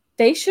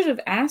 They should have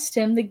asked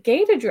him the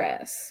gate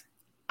address.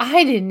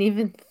 I didn't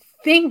even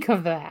think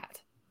of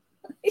that.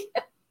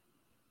 Yeah.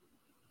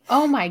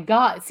 Oh my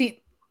God.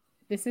 See,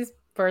 this is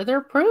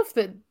further proof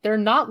that they're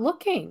not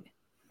looking.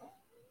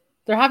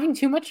 They're having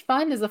too much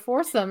fun as a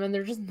foursome and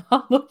they're just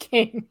not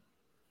looking.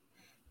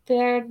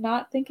 They're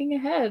not thinking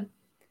ahead.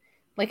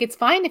 Like, it's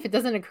fine if it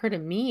doesn't occur to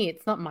me.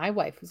 It's not my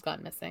wife who's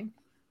gone missing.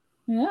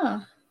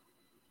 Yeah.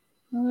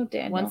 Oh,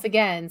 Daniel. Once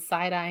again,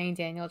 side-eyeing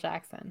Daniel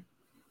Jackson.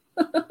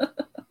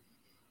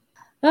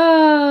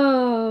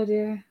 Oh,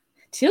 dear.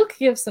 Teal'c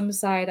gives some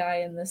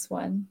side-eye in this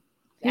one.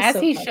 He's as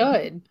so he funny.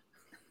 Should.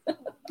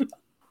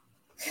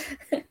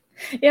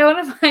 Yeah,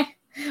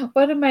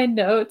 one of my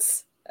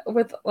notes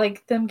with,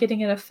 like, them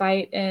getting in a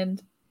fight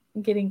and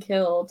getting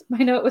killed, my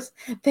note was,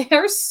 they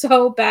are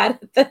so bad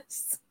at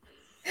this.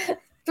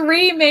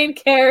 3 main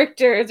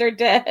characters are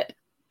dead.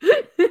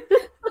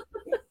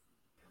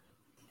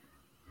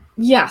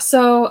 Yeah,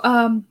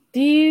 so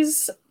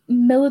these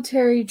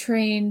military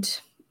trained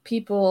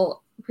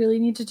people really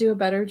need to do a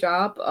better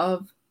job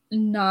of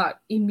not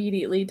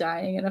immediately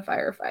dying in a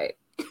firefight.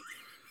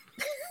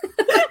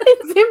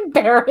 It's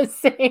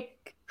embarrassing.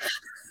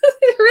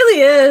 It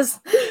really is.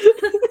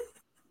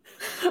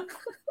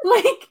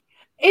 Like,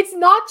 it's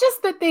not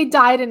just that they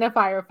died in a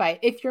firefight.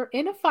 If you're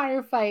in a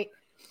firefight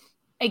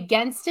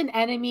against an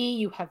enemy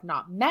you have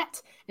not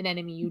met, an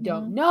enemy you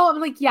don't know, I'm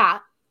like, yeah,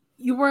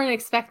 you weren't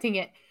expecting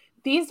it.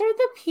 These are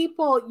the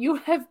people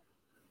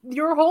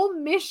your whole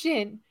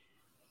mission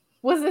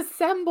was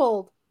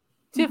assembled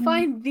to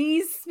find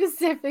these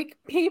specific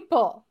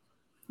people.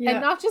 Yeah.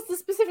 And not just the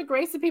specific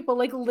race of people,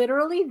 like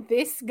literally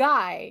this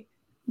guy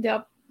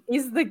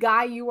is the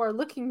guy you are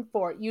looking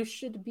for. You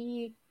should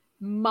be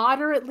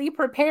moderately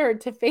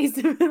prepared to face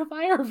him in a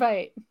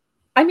firefight.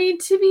 I mean,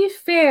 to be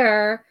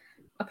fair,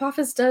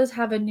 Apophis does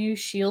have a new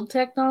shield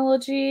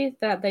technology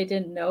that they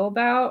didn't know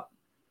about.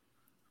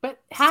 But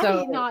had he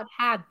So not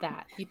had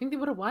that, do you think they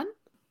would have won?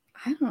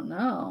 I don't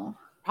know.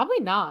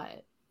 Probably not.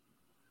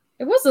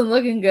 It wasn't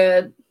looking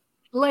good.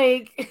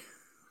 Like,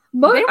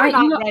 But they were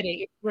not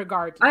ready,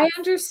 regardless. I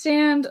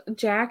understand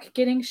Jack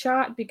getting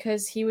shot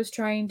because he was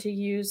trying to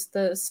use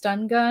the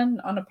stun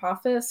gun on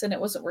Apophis and it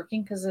wasn't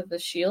working because of the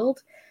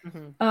shield.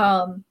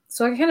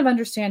 So I kind of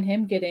understand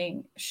him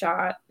getting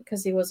shot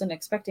because he wasn't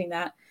expecting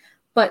that.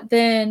 But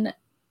then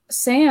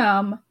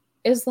Sam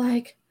is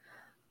like,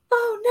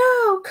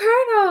 "Oh no,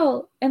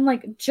 Colonel!" and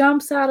like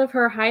jumps out of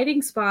her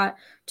hiding spot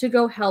to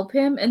go help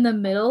him in the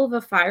middle of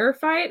a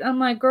firefight. I'm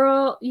like,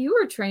 girl, you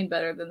were trained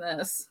better than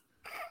this.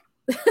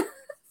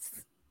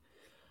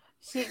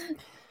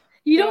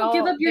 You don't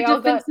give up your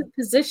defensive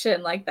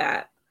position like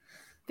that.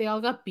 They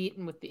all got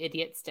beaten with the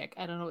idiot stick.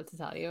 I don't know what to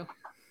tell you.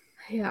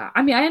 Yeah,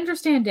 I mean, I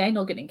understand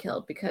Daniel getting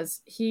killed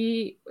because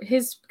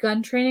his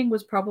gun training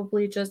was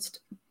probably just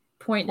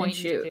point and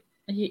shoot.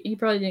 He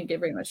probably didn't get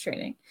very much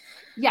training.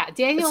 Yeah,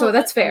 Daniel. So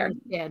that's fair.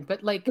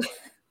 But like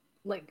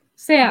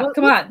Sam,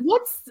 come on.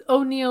 What's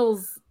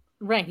O'Neill's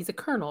rank? He's a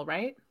colonel,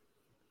 right?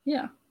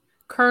 Yeah.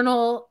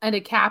 Colonel and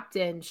a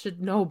captain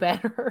should know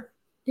better.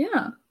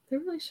 Yeah, they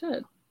really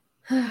should.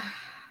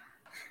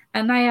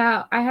 And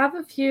I have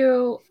a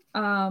few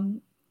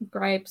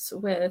gripes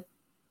with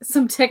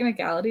some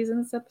technicalities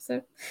in this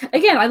episode.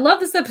 Again, I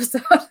love this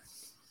episode.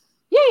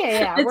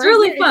 Yeah. It's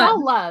really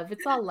fun.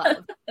 It's all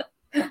love.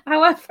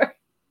 However,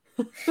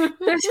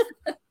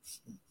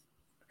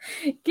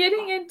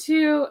 getting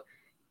into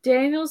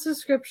Daniel's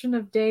description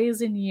of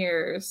days and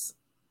years,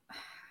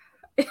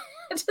 it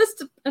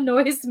just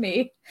annoys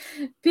me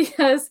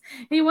because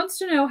he wants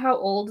to know how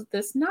old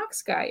this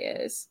Nox guy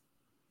is.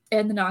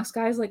 And the Nox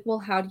guy is like, well,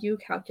 how do you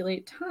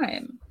calculate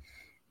time?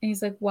 And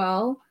he's like,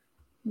 well,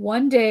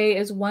 1 day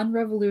is 1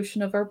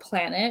 revolution of our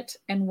planet,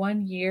 and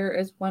 1 year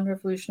is 1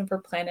 revolution of our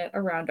planet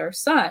around our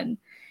sun.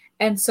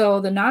 And so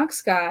the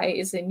Nox guy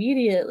is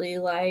immediately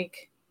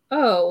like,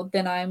 oh,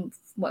 then I'm,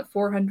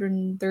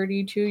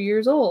 432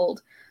 years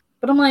old.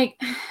 But I'm like,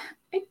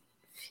 I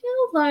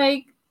feel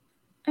like,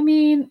 I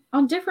mean,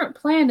 on different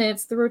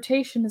planets, the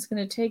rotation is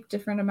going to take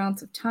different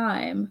amounts of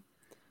time.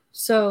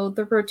 So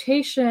the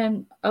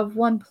rotation of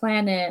one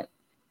planet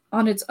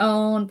on its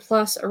own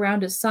plus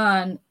around a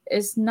sun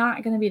is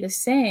not going to be the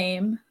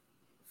same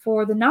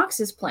for the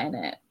Nox's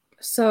planet.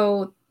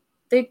 So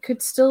they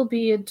could still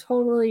be a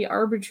totally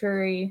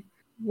arbitrary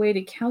way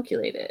to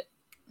calculate it.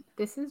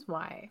 This is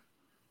why,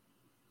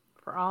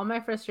 for all my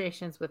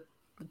frustrations with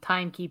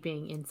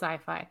timekeeping in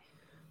sci-fi,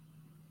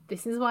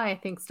 this is why I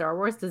think Star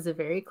Wars does a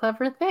very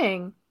clever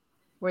thing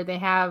where they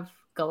have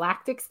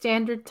galactic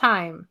standard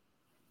time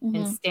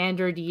and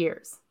standard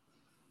years.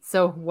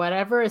 So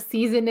whatever a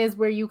season is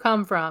where you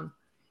come from,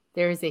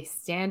 there is a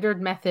standard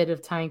method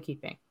of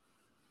timekeeping.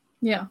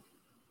 Yeah.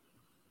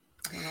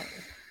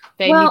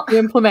 They need to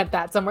implement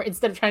that somewhere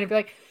instead of trying to be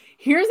like,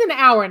 here's an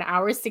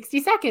hour is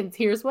 60 seconds.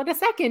 Here's what a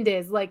second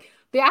is. Like,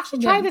 they actually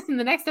try this in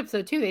the next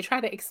episode too. They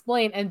try to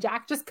explain and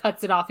Jack just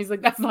cuts it off. He's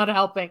like, that's not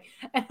helping.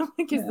 And I'm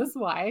like, is this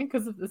why?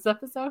 Because of this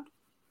episode?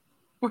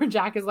 Where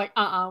Jack is like,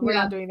 we're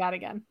not doing that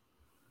again.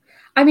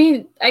 I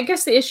mean, I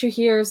guess the issue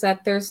here is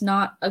that there's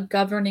not a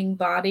governing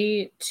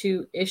body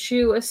to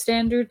issue a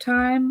standard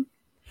time.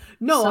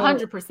 No,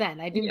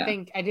 100%. I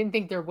didn't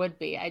think there would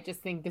be. I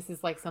just think this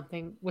is like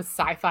something with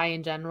sci-fi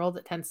in general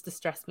that tends to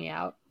stress me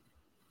out.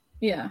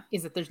 Yeah.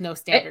 Is that there's no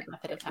standard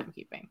method of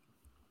timekeeping.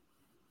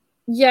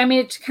 Yeah, I mean,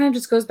 it kind of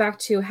just goes back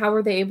to how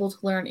are they able to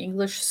learn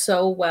English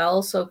so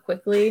well, so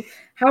quickly?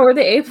 How are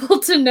they able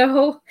to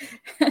know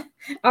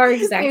our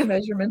exact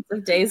measurements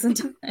of days and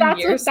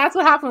years? That's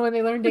what happened when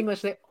they learned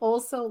English. They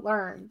also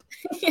learned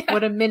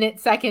what a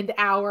minute, second,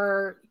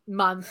 hour,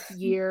 month,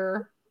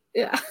 year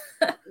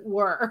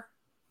were.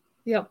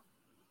 Yep.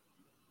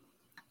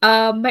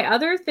 My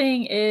other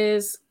thing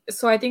is,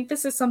 so I think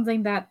this is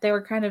something that they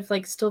were kind of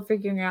like still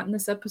figuring out in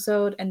this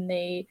episode, and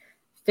they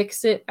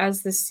fix it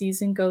as the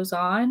season goes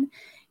on,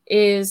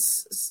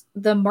 is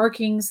the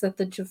markings that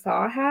the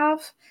Jaffa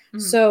have.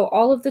 So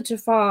all of the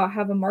Jaffa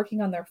have a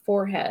marking on their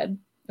forehead,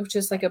 which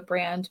is like a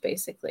brand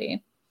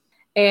basically.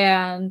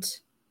 And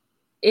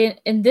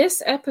in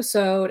this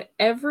episode,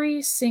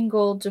 every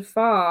single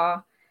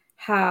Jaffa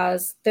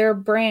has their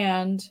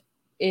brand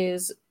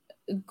is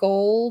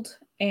gold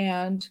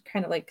and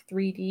kind of like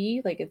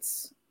 3D, like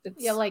it's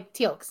like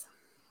Teal'c's.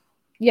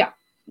 Yeah,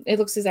 it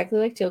looks exactly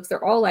like Teal'c's.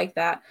 They're all like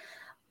that.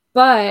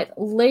 But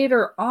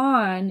later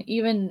on,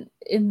 even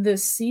in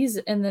this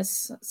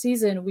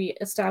season, we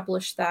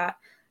established that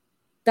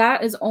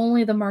that is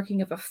only the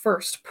marking of a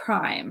first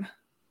prime.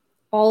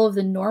 All of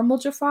the normal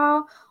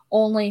Jaffa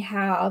only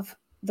have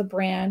the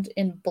brand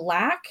in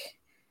black,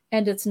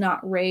 and it's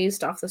not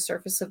raised off the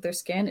surface of their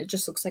skin. It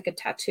just looks like a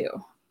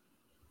tattoo.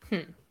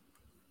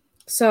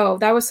 So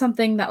that was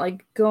something that,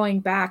 like,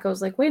 going back, I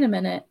was like, wait a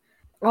minute.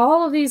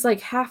 all of these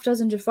like half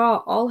dozen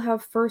Jaffa all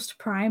have first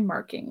prime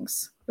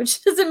markings,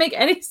 which doesn't make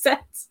any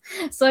sense.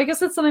 So I guess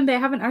that's something they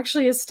haven't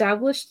actually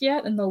established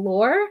yet in the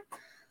lore,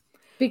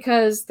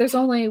 because there's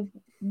only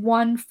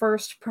one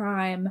first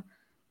prime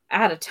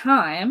at a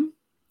time,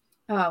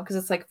 because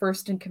it's like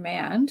first in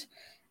command.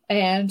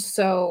 And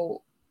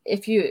so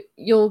if you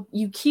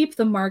keep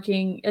the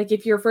marking, like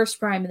if you're first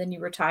prime and then you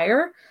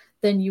retire,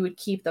 then you would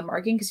keep the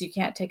marking because you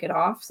can't take it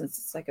off since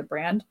it's like a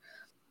brand.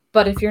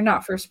 But if you're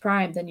not first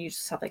prime, then you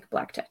just have like a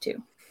black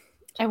tattoo.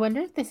 I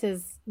wonder if this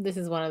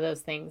is one of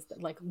those things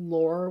that like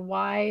lore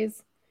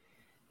wise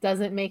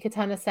doesn't make a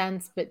ton of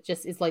sense, but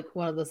just is like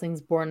one of those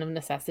things born of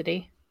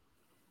necessity.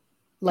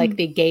 Like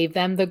they gave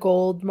them the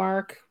gold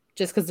mark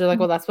just because they're like,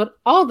 well, that's what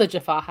all the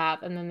Jaffa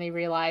have. And then they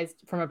realized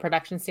from a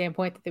production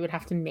standpoint that they would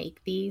have to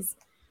make these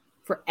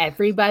for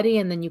everybody.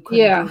 And then you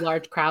couldn't do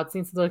large crowd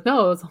scenes. So they're like,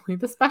 no, it's only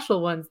the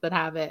special ones that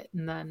have it.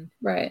 And then.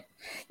 Right.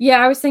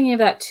 Yeah, I was thinking of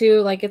that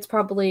too. Like it's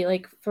probably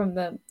like from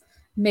the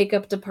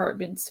makeup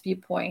department's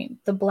viewpoint,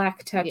 the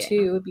black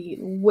tattoo would be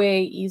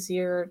way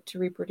easier to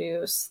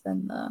reproduce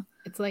than the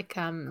it's like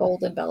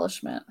gold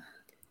embellishment.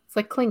 It's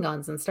like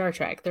Klingons in Star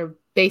Trek. They're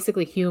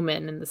basically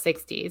human in the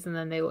 60s, and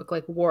then they look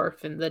like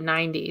Worf in the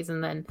 90s.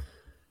 And then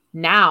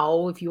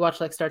now, if you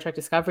watch like Star Trek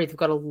Discovery, they've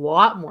got a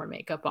lot more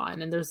makeup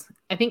on. And there's,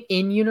 I think,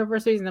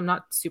 in-universe reasons. I'm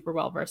not super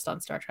well-versed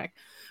on Star Trek,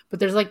 but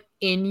there's like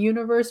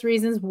in-universe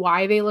reasons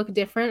why they look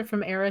different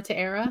from era to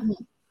era.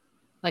 Mm-hmm.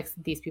 Like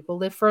these people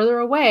live further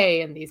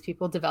away, and these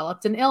people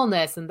developed an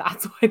illness, and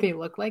that's why they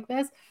look like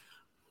this.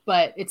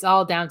 But it's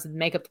all down to the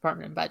makeup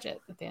department and budget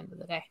at the end of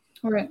the day.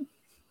 All right.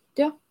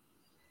 Yeah.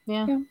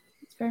 Yeah,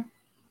 that's fair.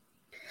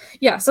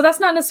 Yeah, so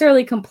that's not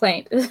necessarily a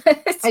complaint.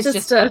 it's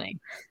just funny.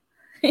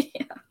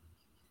 Yeah.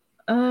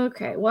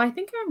 Okay, well, I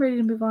think I'm ready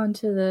to move on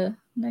to the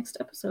next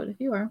episode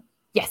if you are.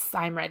 Yes,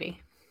 I'm ready.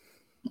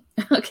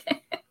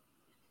 Okay.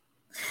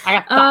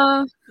 I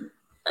got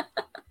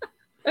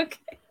okay.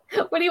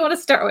 What do you want to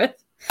start with?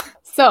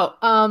 So,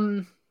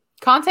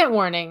 content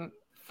warning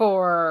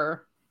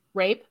for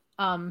rape.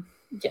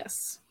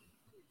 Yes.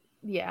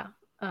 Yeah.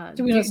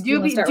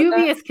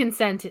 Dubious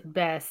consent at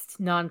best,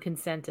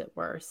 non-consent at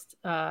worst.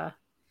 But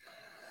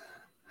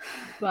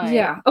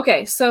yeah.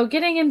 Okay. So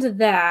getting into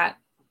that,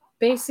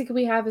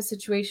 basically we have a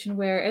situation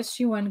where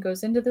SG-1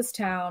 goes into this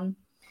town,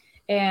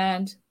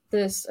 and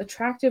this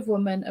attractive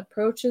woman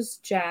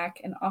approaches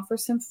Jack and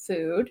offers him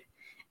food,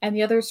 and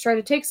the others try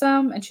to take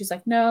some, and she's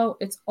like, no,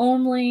 it's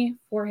only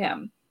for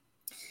him.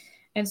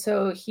 And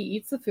so he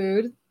eats the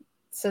food,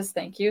 says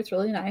thank you, it's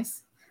really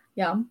nice.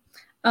 Yum.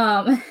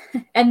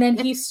 And then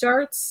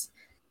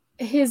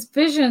his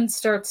vision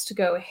starts to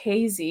go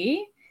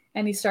hazy,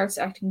 and he starts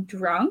acting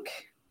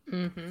drunk.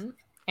 Mm-hmm.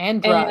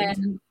 And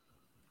drugged.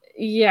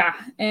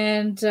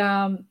 And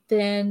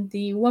then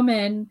the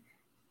woman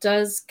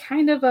does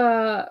kind of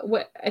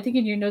what I think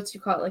in your notes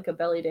you call it like a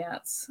belly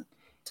dance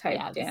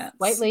type dance.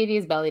 White lady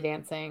is belly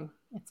dancing.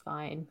 It's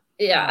fine.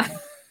 Yeah.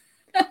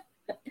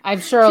 I'm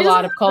sure a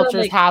lot of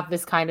cultures have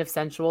this kind of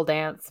sensual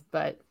dance,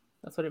 but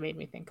that's what it made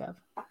me think of.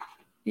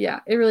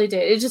 Yeah, it really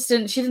did. It just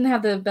didn't. She didn't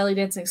have the belly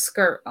dancing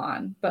skirt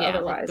on, but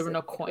otherwise there were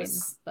no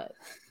coins. But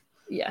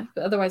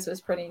otherwise it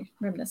was pretty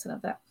reminiscent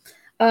of that.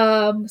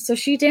 So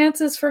she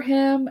dances for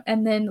him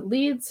and then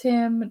leads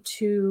him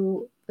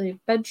to the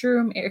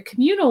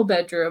communal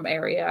bedroom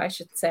area, I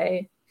should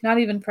say. Not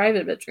even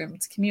private bedroom;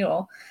 it's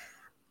communal,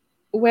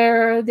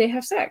 where they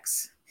have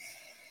sex.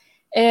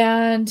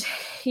 And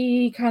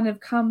he kind of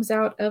comes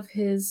out of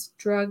his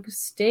drug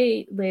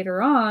state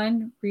later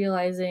on,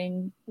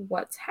 realizing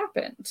what's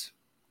happened.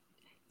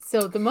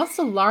 So the most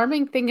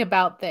alarming thing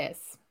about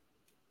this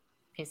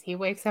is he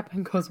wakes up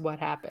and goes, what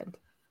happened?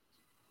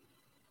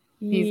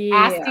 He's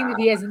asking that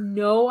he has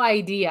no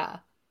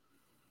idea,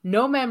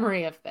 no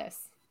memory of this.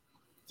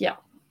 Yeah.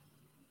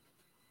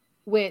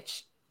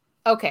 Which,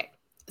 okay,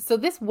 so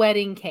this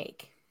wedding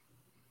cake,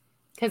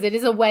 because it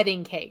is a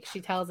wedding cake.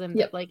 She tells him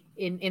that, like,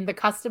 in the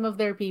custom of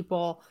their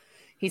people,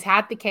 he's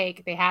had the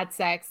cake, they had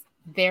sex,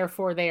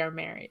 therefore they are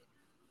married.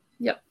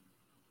 Yep.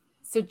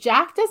 So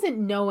Jack doesn't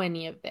know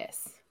any of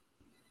this.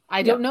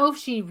 I don't know if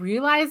she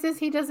realizes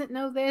he doesn't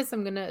know this.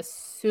 I'm going to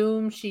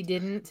assume she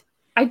didn't.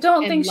 I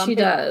don't think she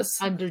does.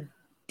 Under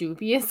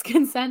dubious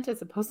consent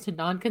as opposed to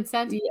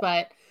non-consent,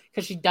 but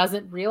because she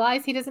doesn't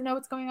realize he doesn't know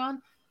what's going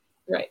on.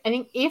 Right. I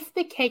think if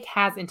the cake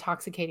has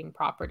intoxicating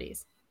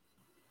properties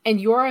and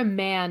you're a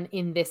man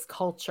in this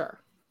culture,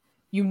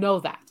 you know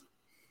that.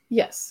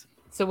 Yes.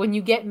 So when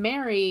you get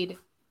married,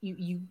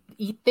 you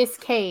eat this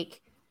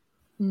cake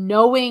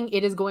knowing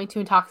it is going to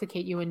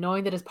intoxicate you and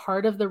knowing that as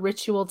part of the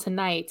ritual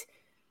tonight,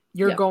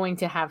 you're going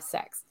to have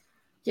sex.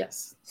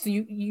 Yes. So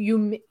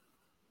you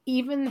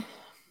even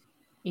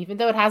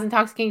though it has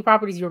intoxicating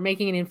properties, you're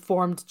making an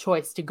informed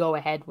choice to go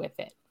ahead with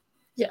it.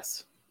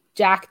 Yes.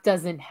 Jack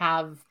doesn't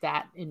have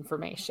that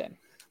information.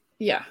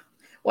 Yeah.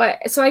 Well,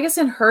 so I guess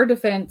in her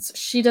defense,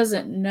 she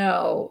doesn't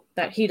know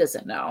that he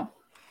doesn't know.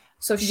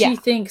 So she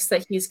thinks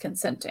that he's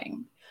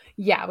consenting.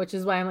 Yeah, which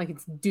is why I'm like,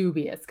 it's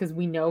dubious because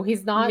we know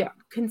he's not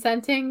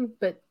consenting,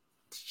 but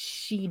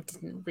she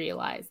didn't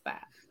realize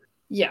that.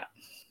 Yeah.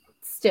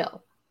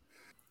 Still,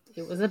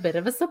 it was a bit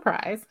of a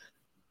surprise.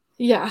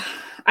 Yeah.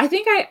 I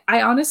think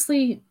I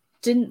honestly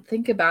didn't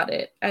think about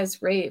it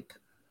as rape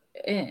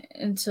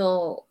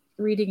until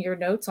reading your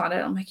notes on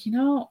it. I'm like,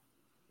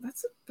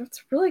 that's a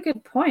really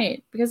good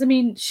point, because I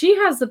mean, she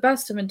has the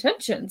best of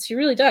intentions. She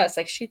really does.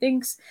 Like, she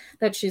thinks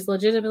that she's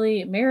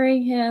legitimately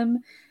marrying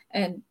him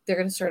and they're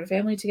going to start a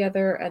family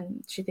together,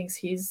 and she thinks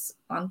he's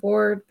on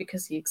board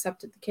because he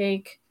accepted the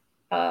cake.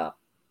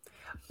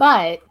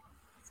 But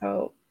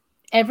So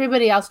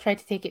everybody else tried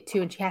to take it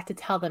too, and she had to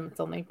tell them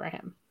it's only for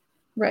him.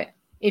 right.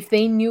 If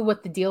they knew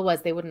what the deal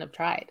was, they wouldn't have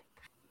tried.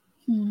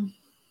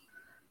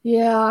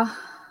 Yeah.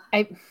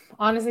 I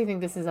honestly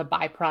think this is a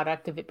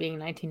byproduct of it being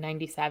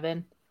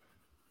 1997.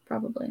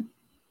 Probably.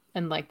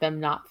 And like them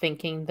not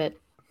thinking that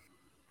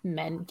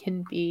men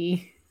can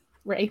be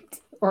raped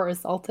or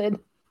assaulted.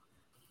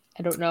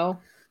 I don't know.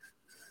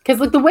 Because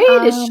like the way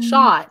it is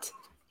shot,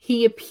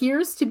 he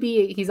appears to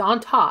be, he's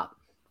on top.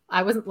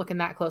 I wasn't looking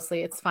that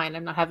closely. It's fine.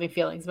 I'm not having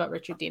feelings about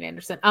Richard Dean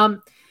Anderson.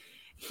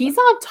 He's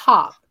on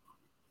top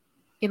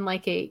in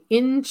like a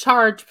in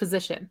charge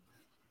position.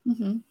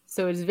 Mm-hmm.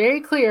 So it's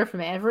very clear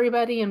from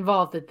everybody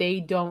involved that they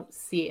don't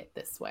see it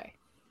this way.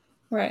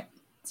 Right.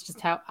 It's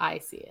just how I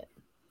see it.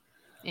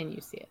 And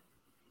you see it.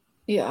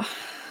 Yeah.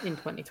 In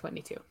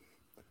 2022.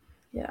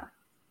 Yeah.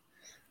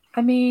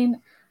 I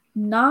mean,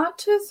 not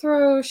to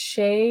throw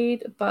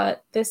shade,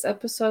 but this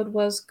episode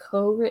was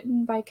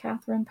co-written by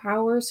Catherine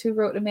Powers, who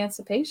wrote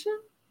Emancipation.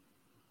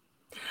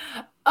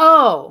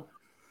 Oh.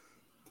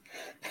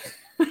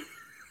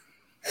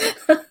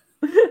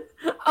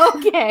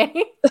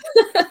 Okay.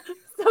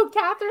 So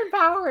Catherine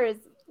Powers,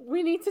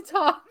 we need to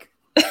talk.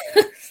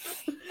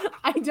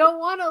 I don't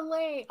want to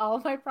lay all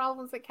my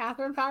problems at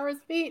Catherine Powers'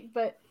 feet,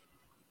 but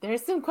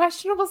there's some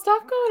questionable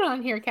stuff going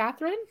on here,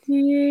 Catherine.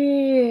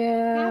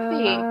 Yeah.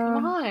 Kathy,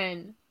 come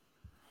on.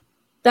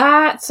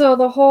 So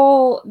the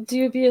whole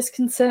dubious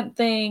consent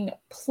thing,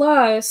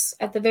 plus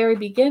at the very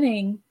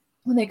beginning,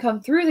 when they come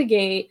through the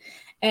gate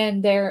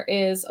and there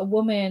is a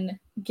woman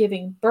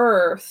giving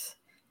birth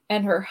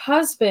and her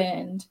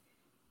husband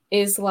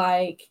is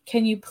like,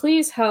 can you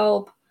please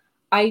help?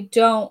 I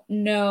don't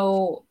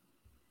know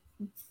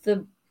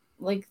the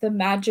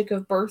magic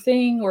of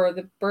birthing or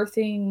the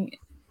birthing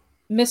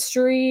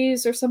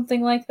mysteries or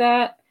something like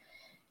that.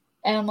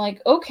 And I'm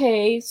like,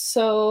 okay,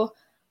 so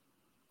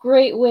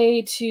great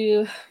way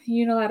to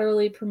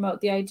unilaterally promote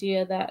the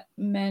idea that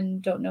men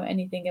don't know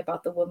anything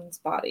about the woman's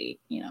body,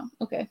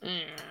 okay.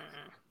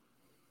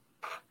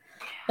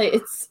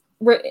 Like,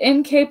 we're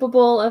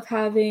incapable of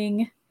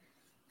having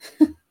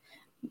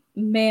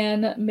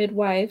man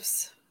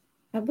midwives.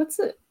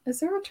 Is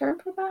there a term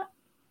for that?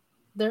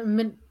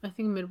 I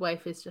think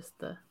midwife is just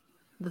the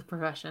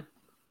profession.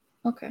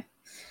 Okay.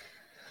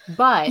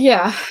 But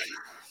yeah,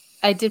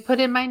 I did put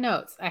in my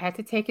notes. I had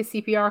to take a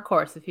CPR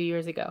course a few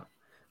years ago,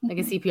 like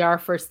a CPR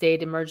first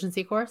aid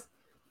emergency course.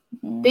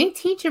 Mm-hmm. They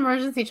teach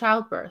emergency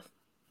childbirth.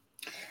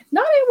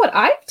 Not in what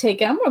I've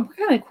taken. What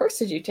kind of course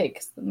did you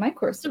take? My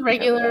course is a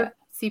regular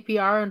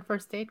CPR and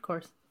first aid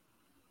course.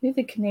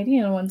 Maybe the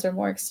Canadian ones are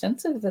more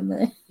extensive than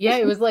the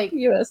it was like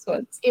U.S.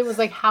 ones. It was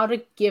like how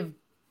to give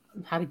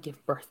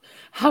birth,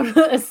 how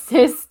to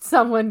assist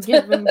someone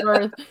giving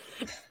birth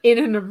in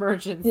an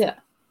emergency. Yeah.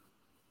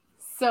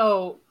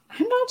 So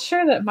I'm not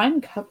sure that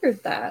mine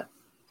covered that.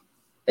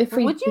 If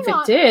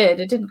it did,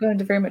 it didn't go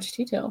into very much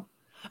detail.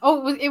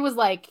 Oh, it was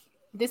like,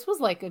 this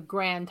was like a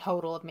grand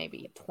total of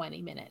maybe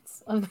 20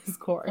 minutes of this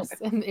course,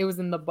 okay. And it was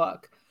in the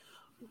book.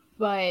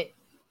 But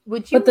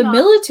the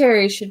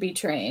military should be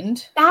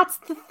trained. That's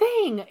the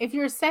thing. If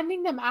you're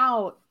sending them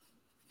out,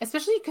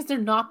 especially because they're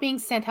not being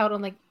sent out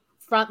on like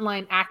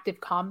frontline active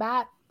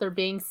combat, they're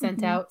being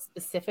sent out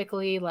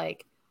specifically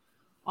like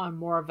on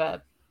more of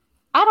a,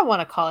 I don't want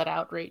to call it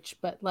outreach,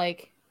 but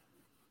like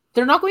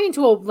they're not going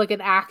into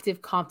an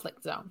active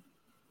conflict zone.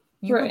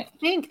 You would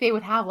think they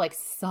would have like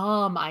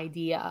some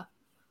idea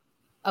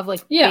of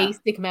like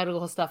basic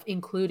medical stuff,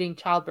 including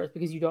childbirth,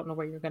 because you don't know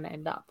where you're going to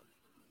end up.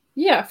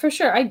 Yeah, for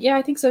sure.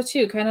 I think so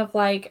too. Kind of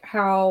like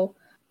how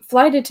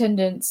flight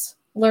attendants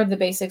learn the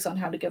basics on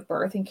how to give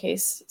birth in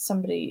case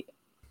somebody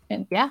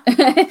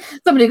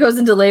goes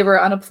into labor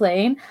on a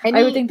plane.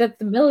 I would think that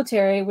the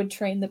military would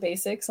train the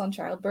basics on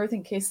childbirth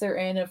in case they're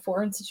in a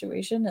foreign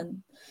situation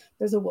and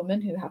there's a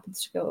woman who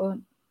happens to go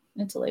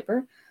into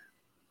labor.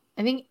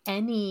 I think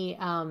any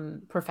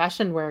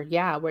profession where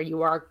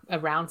you are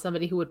around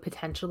somebody who would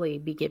potentially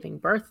be giving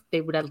birth, they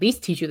would at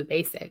least teach you the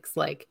basics,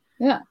 like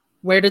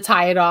where to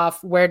tie it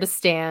off, where to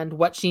stand,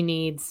 what she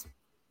needs.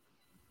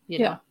 You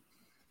know?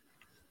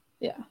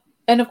 Yeah.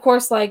 And of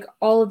course, like,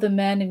 all of the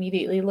men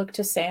immediately look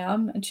to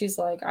Sam, and she's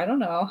like, I don't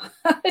know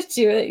how to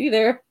do it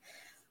either.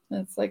 And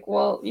it's like,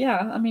 well,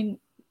 yeah, I mean,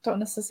 don't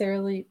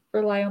necessarily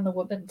rely on the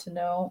woman to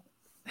know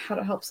how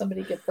to help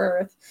somebody give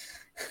birth.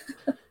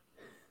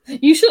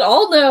 You should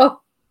all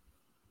know.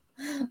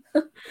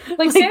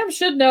 like Sam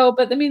should know,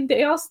 but I mean,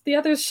 the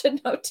others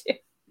should know too.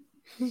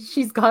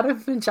 She's got a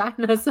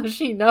vagina, so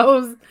she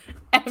knows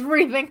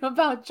everything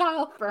about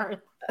childbirth.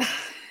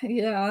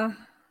 Yeah.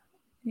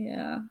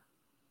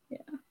 Yeah.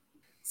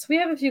 So we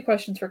have a few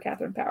questions for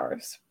Catherine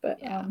Powers, but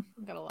Yeah,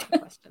 I've got a lot of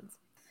questions.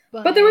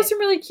 But there was some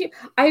really cute.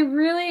 I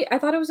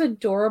thought it was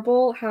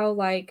adorable how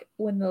like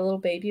when the little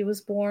baby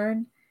was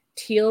born,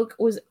 Teal'c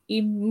was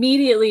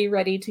immediately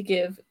ready to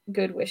give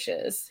good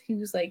wishes. He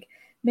was like,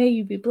 "May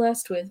you be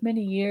blessed with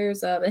many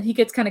years of," and he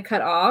gets kind of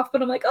cut off.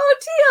 But I'm like,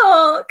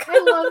 "Oh, Teal'c!" I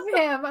love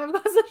him. I've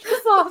got such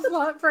a soft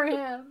spot for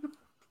him.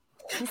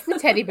 He's the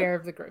teddy bear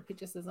of the group. He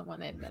just doesn't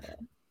want to admit it.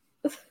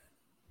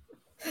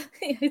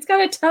 He's got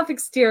a tough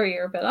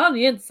exterior, but on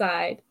the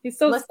inside, he's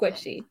so Listen,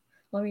 squishy.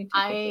 Let me.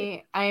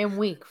 I am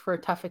weak for a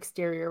tough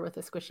exterior with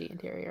a squishy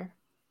interior.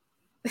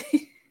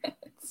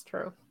 It's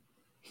true.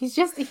 He's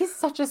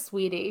such a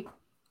sweetie.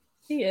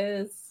 He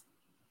is.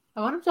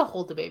 I want him to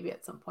hold the baby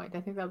at some point.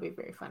 I think that would be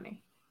very funny.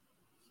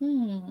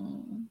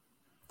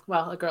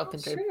 Well, a girl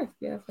can dream.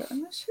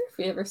 I'm not sure if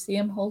we ever see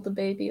him hold a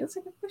baby. That's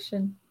a good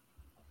question.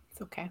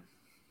 It's okay.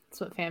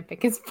 That's what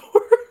fanfic is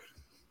for.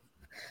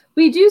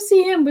 We do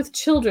see him with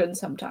children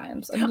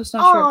sometimes. I'm just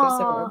not sure if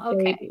there's ever a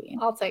baby.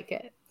 I'll take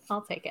it.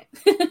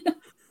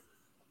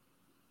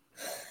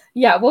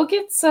 Yeah, we'll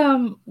get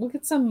some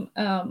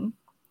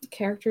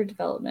character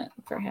development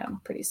for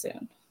him pretty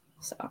soon.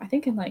 So I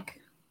think in like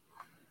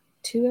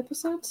 2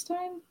 episodes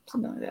time,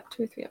 something like that,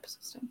 2 or 3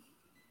 episodes time.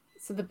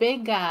 So the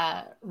big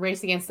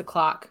race against the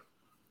clock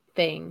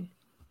thing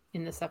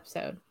in this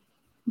episode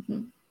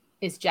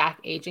is Jack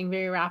aging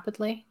very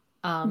rapidly.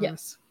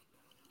 Yes.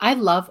 I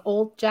love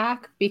old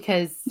Jack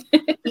because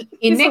he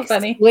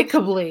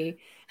inexplicably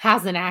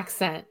has an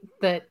accent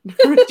that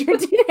Richard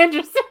Dean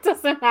Anderson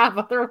doesn't have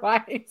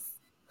otherwise.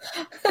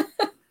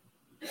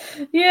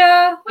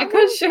 Yeah, I'm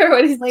not sure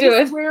what he's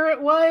doing. Where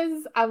it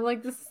was, I'm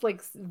like, this is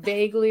like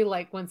vaguely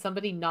like when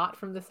somebody not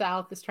from the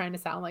South is trying to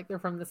sound like they're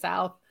from the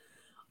South.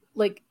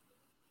 Like,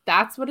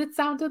 that's what it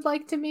sounded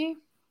like to me.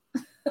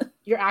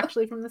 You're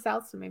actually from the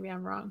South, so maybe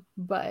I'm wrong.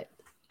 But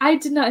I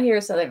did not hear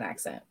a Southern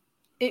accent.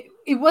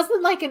 It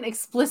wasn't like an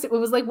explicit. It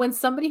was like when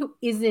somebody who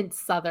isn't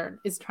Southern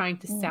is trying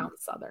to sound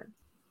Southern.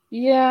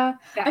 Yeah,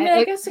 I mean,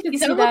 I guess I could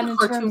see that like a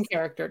cartoon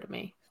character to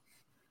me.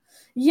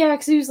 Yeah,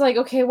 because he was like,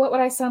 okay, what would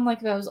I sound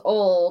like if I was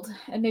old?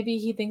 And maybe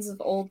he thinks of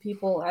old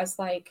people as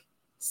like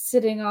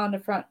sitting on a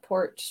front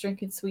porch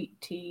drinking sweet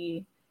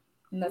tea,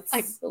 and that's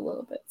like a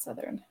little bit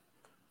Southern.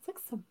 It's like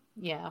some,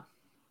 yeah.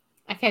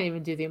 I can't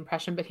even do the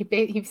impression, but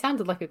he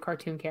sounded like a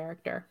cartoon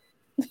character.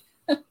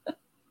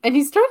 And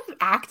he started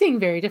acting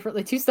very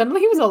differently too.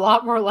 Suddenly he was a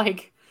lot more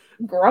like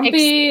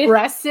grumpy,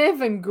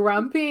 expressive and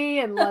grumpy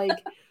and like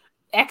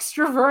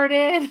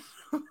extroverted.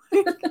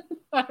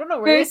 I don't know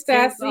where very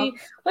sassy.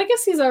 Well, I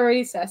guess he's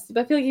already sassy,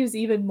 but I feel like he was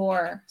even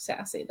more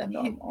sassy than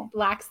normal. He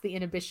lacks the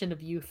inhibition of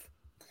youth.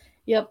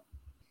 Yep.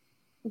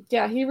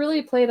 Yeah, he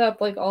really played up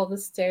like all the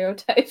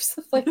stereotypes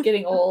of like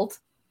getting old.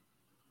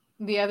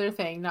 The other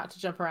thing, not to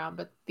jump around,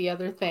 but the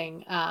other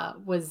thing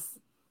was,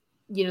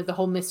 you know, the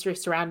whole mystery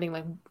surrounding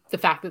like the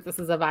fact that this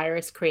is a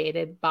virus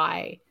created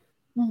by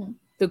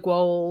the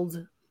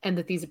Gold, and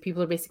that these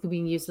people are basically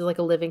being used as like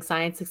a living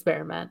science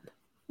experiment.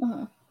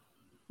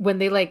 When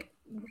they like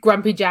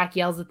Grumpy Jack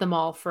yells at them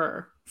all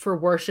for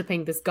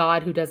worshiping this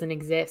god who doesn't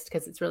exist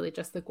because it's really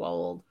just the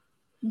Gold.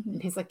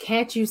 And he's like,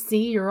 can't you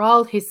see you're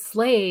all his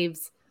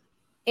slaves?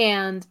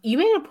 And you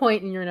made a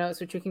point in your notes,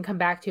 which we can come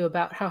back to,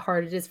 about how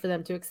hard it is for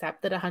them to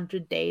accept that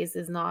 100 days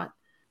is not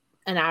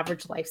an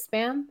average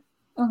lifespan.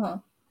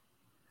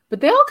 But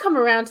they all come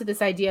around to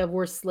this idea of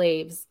we're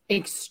slaves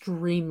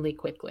extremely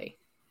quickly.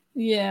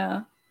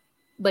 Yeah.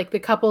 Like the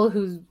couple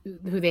who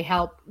they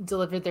help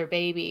deliver their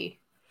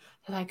baby,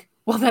 they're like,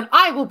 well, then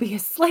I will be a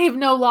slave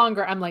no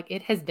longer. I'm like,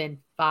 it has been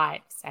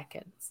 5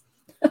 seconds.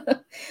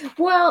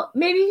 Well,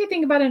 maybe you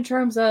think about it in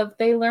terms of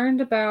they learned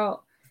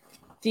about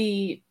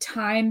the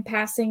time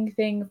passing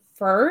thing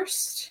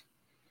first,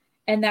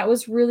 and that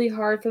was really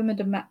hard for them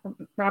to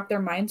wrap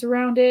their minds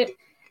around it.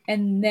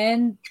 And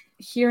then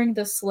hearing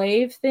the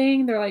slave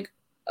thing, they're like,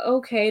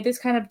 okay, this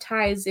kind of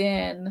ties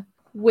in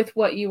with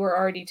what you were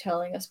already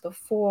telling us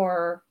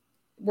before.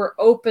 We're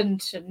open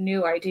to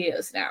new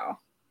ideas now.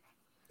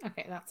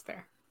 Okay, that's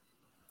fair.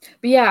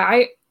 But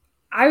yeah,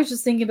 I was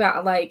just thinking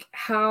about like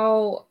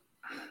how,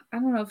 I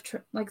don't know if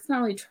like it's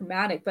not really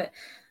traumatic, but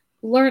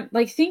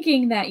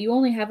thinking that you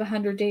only have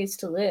 100 days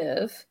to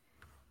live,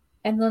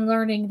 and then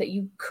learning that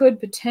you could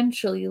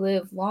potentially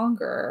live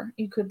longer.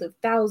 You could live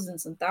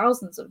thousands and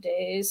thousands of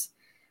days.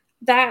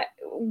 That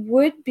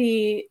would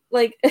be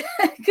like a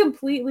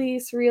completely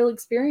surreal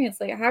experience.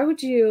 Like, how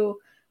would you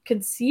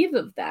conceive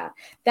of that?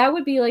 That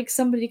would be like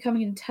somebody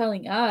coming and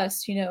telling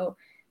us,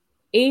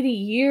 80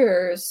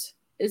 years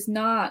is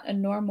not a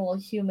normal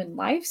human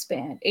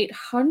lifespan.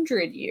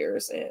 800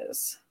 years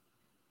is.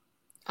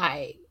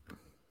 Like,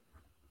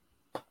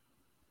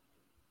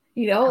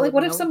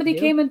 what if somebody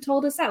came and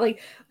told us that? Like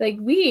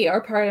we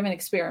are part of an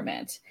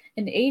experiment,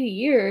 and 80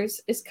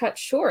 years is cut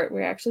short.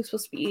 We're actually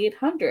supposed to be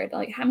 800.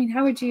 Like, I mean,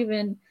 how would you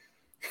even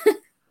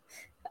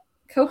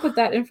cope with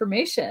that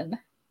information?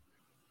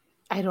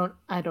 I don't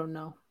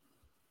know.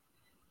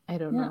 I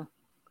don't know.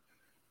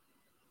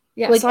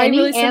 Yeah, like, so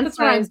any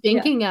answer I'm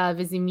thinking of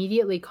is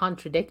immediately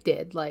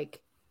contradicted.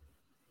 Like,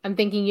 I'm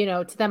thinking,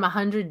 to them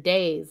 100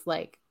 days,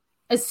 like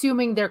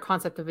assuming their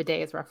concept of a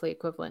day is roughly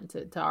equivalent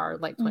to our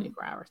like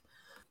 24 hours.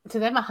 To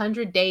them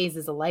 100 days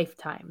is a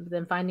lifetime.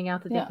 Then finding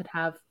out that they could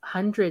have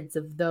hundreds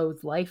of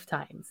those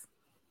lifetimes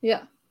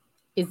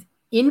is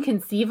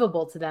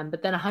inconceivable to them.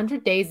 But then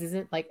 100 days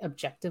isn't like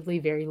objectively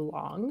very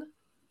long.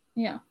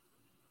 Yeah.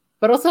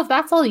 But also, if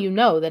that's all you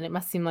know, then it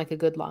must seem like a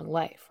good long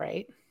life,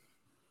 right?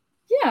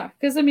 Yeah,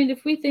 because I mean,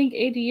 if we think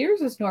 80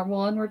 years is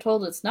normal and we're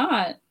told it's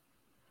not.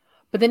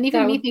 But then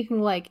even me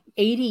thinking like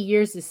 80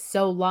 years is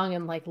so long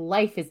and like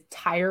life is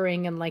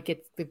tiring and like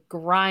it's the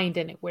grind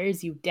and it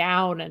wears you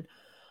down and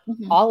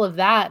all of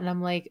that. And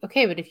I'm like,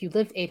 okay, but if you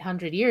lived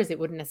 800 years, it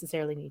wouldn't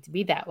necessarily need to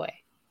be that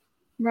way.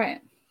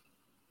 Right.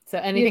 So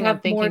anything I'm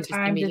thinking more just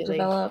time to immediately.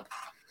 develop.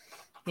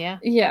 Yeah.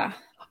 Yeah.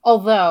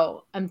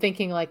 Although I'm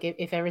thinking like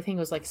if everything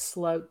was like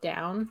slowed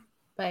down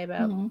by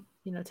about,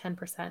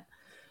 10%,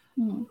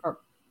 or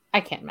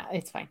I can't math.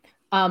 It's fine.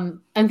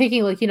 I'm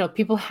thinking like,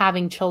 people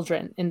having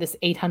children in this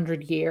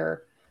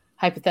 800-year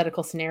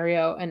hypothetical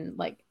scenario, and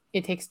like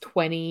it takes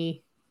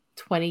 20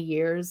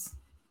 years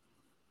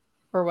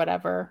or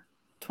whatever,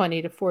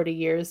 20 to 40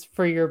 years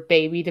for your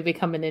baby to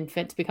become an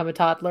infant, to become a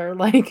toddler.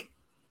 Like,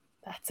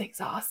 that's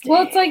exhausting.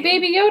 Well, it's like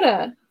Baby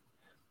Yoda.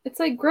 It's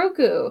like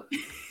Grogu.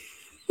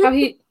 How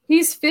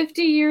he's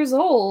 50 years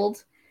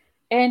old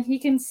and he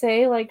can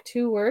say like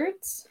 2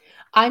 words.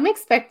 I'm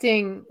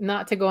expecting,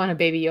 not to go on a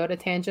Baby Yoda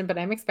tangent, but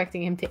I'm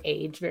expecting him to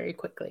age very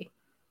quickly.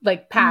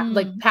 Like past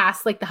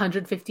like the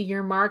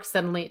 150-year mark,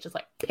 suddenly it just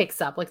like picks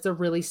up. Like it's a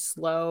really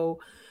slow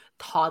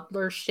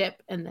toddler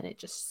ship, and then it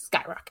just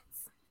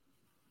skyrockets.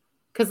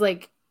 Because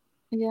like,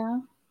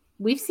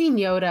 we've seen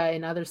Yoda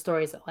in other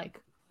stories at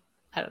like,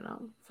 I don't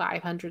know,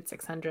 500,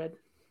 600.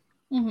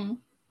 And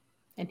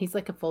he's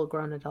like a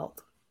full-grown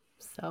adult.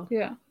 So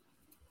yeah.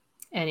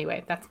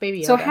 Anyway, that's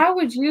Baby Yoda. So how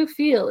would you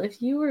feel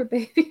if you were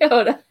Baby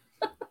Yoda?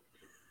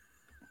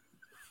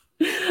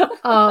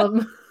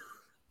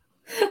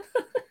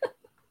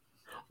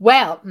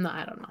 Well, no,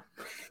 I don't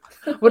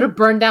know. Would have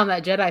burned down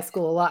that Jedi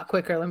school a lot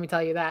quicker, let me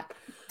tell you that.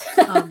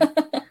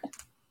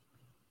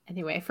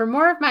 Anyway, for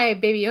more of my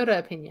Baby Yoda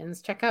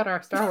opinions, check out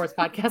our Star Wars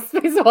podcast,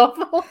 Space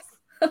Waffles.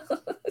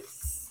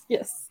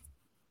 Yes.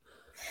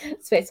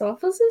 Space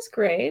Waffles is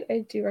great.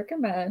 I do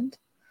recommend.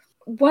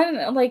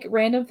 One like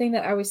random thing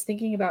that I was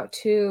thinking about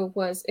too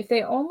was if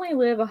they only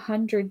live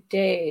 100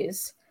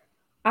 days,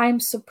 I'm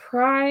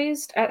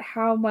surprised at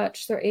how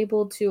much they're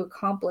able to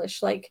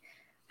accomplish. Like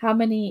how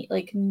many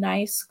like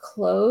nice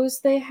clothes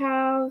they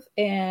have,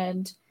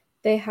 and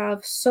they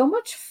have so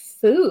much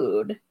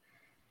food.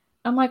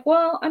 I'm like,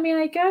 well, I mean,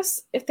 I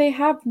guess if they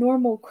have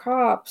normal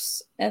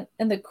crops and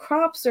the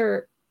crops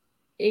are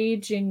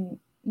aging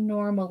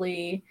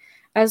normally,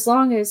 as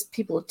long as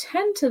people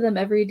tend to them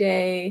every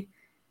day,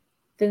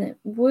 then it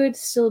would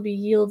still be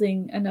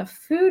yielding enough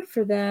food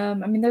for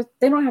them. I mean,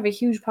 they don't have a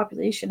huge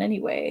population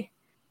anyway.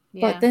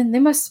 Yeah. But then they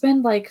must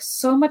spend like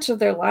so much of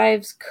their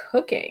lives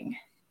cooking.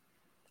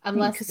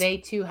 Unless they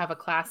too have a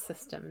class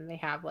system and they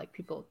have like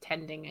people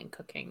tending and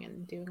cooking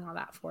and doing all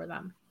that for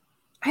them.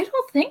 I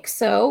don't think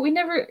so. We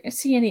never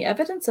see any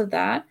evidence of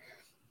that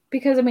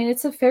because, I mean,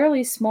 it's a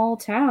fairly small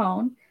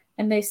town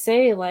and they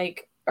say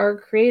like our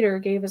creator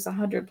gave us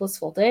 100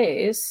 blissful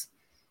days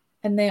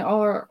and they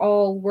are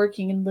all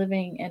working and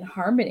living in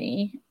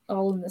harmony,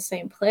 all in the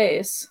same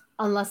place.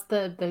 Unless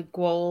the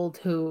Gold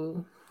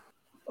who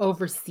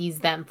oversees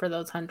them for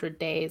those 100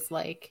 days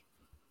like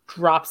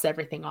drops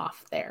everything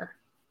off there,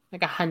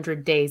 like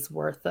 100 days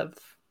worth of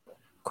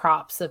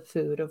crops of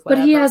food of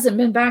whatever. But he hasn't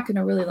been back in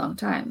a really long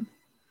time.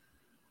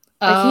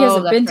 Like he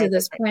hasn't been to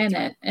this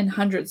planet in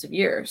hundreds of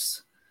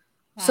years.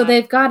 So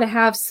they've got to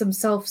have some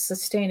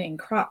self-sustaining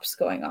crops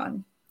going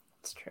on.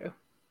 It's true.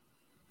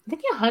 I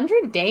think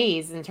 100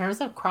 days in terms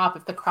of crop,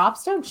 if the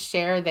crops don't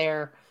share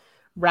their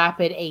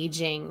rapid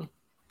aging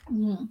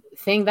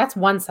thing, that's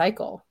one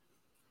cycle.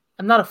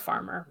 I'm not a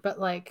farmer, but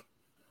like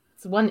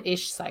it's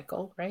one-ish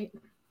cycle, right?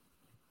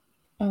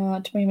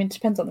 I mean, it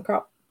depends on the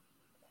crop.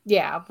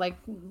 Yeah, like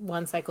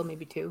one cycle,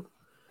 maybe 2.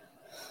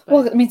 But,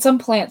 well, I mean, some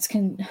plants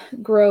can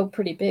grow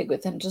pretty big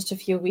within just a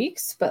few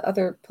weeks, but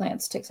other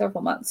plants take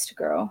several months to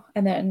grow.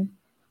 And then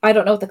I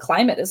don't know what the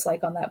climate is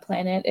like on that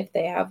planet. If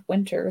they have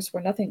winters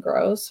where nothing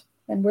grows,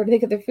 then where do they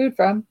get their food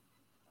from?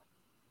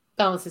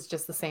 Unless it's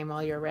just the same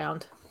all year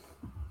round.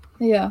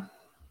 Yeah.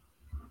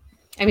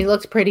 I mean, it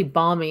looked pretty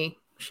balmy.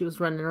 She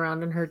was running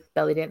around in her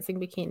belly dancing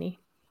bikini.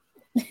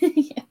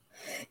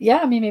 Yeah,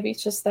 I mean, maybe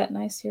it's just that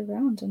nice year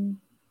round and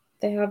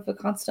they have a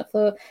constant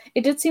flow.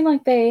 It did seem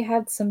like they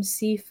had some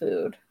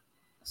seafood.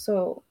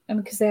 So, I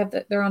mean, because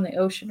they're on the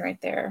ocean right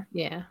there.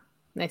 Yeah.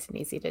 Nice and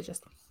easy to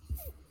just.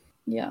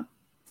 Yeah.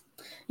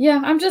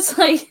 Yeah, I'm just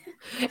like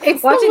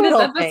watching this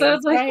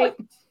episode. Like,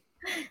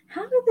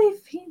 how do they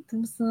feed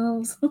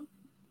themselves?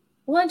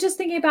 Well, I'm just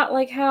thinking about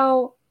like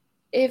how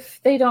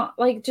if they don't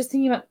like just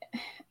thinking about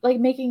like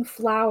making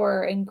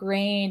flour and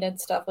grain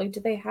and stuff, like do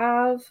they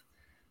have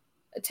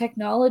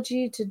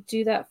technology to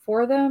do that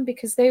for them?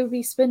 Because they would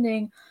be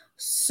spending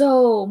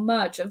so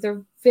much of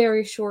their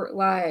very short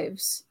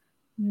lives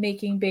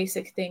making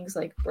basic things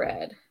like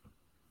bread,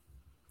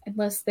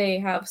 unless they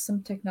have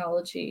some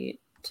technology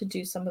to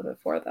do some of it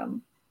for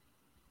them.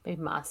 They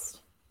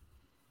must.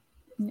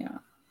 Yeah.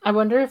 I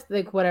wonder if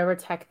like whatever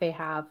tech they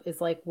have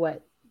is like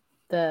what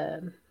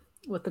the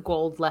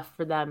gold left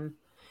for them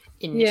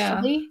Yeah.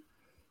 initially.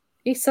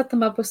 He set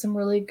them up with some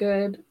really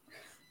good,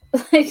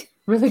 like,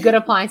 Really good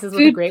appliances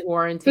with a great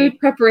warranty. Food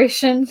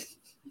preparation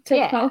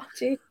Yeah.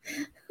 technology.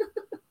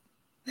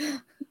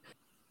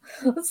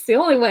 That's the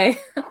only way.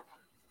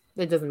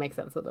 It doesn't make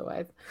sense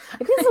otherwise. I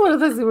think this is one of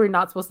those we're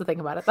not supposed to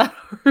think about it that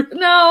hard.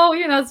 No,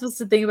 you're not supposed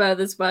to think about it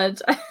this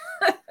much.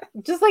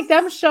 Just like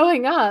them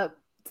showing up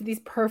to these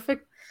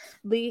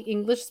perfectly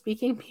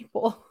English-speaking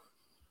people.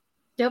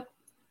 Yep.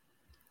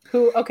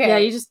 Who, okay. Yeah,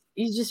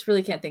 you just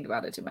really can't think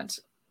about it too much.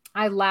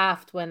 I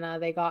laughed when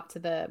they got to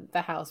the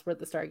house where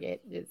the Stargate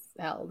is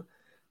held,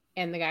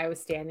 and the guy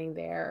was standing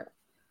there,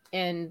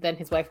 and then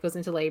his wife goes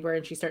into labor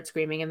and she starts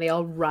screaming, and they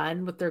all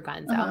run with their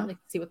guns out, like,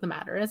 see what the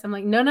matter is. I'm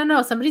like,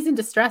 no, somebody's in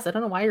distress. I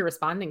don't know why you're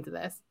responding to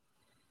this.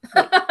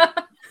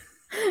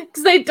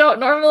 Because they don't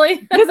normally.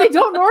 Because they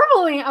don't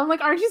normally. I'm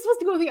like, aren't you supposed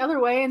to go the other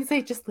way and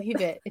say, just leave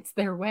it? It's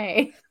their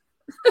way.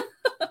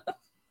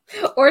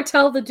 Or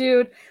tell the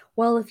dude,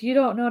 well, if you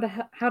don't know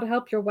how to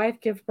help your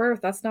wife give birth,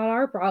 that's not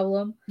our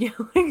problem. Yeah,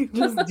 like,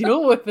 just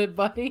deal with it,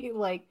 buddy.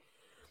 Like,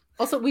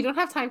 also, we don't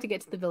have time to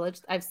get to the village.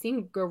 I've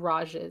seen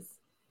garages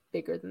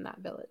bigger than that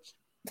village.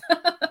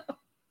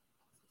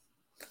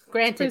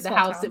 Granted, the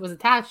house it was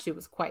attached to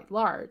was quite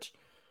large,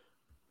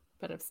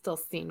 but I've still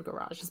seen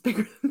garages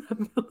bigger than that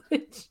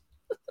village.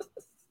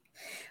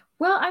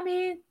 Well, I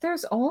mean,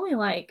 there's only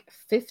like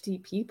 50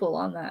 people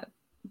on that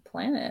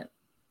planet,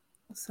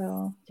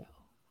 so that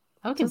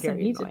would get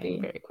very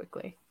annoying very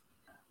quickly.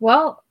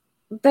 Well,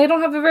 they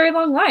don't have a very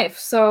long life,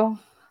 so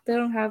they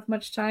don't have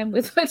much time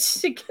with which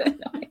to get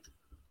annoyed.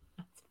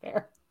 That's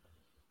fair.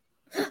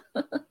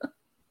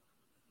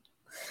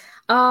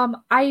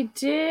 I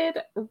did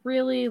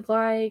really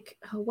like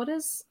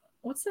what's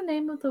the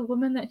name of the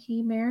woman that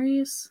he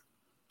marries?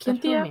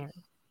 Cynthia?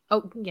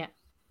 Oh, yeah.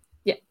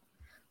 Yeah.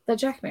 That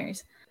Jack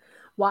marries.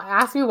 Well,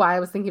 ask me why I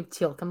was thinking of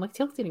Teal'c. I'm like,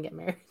 Teal'c didn't get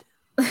married.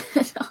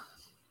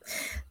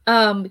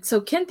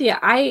 So Cynthia,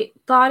 I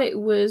thought it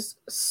was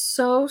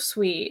so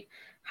sweet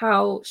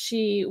how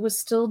she was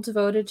still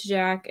devoted to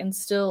Jack and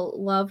still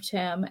loved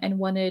him and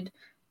wanted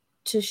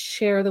to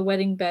share the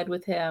wedding bed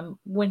with him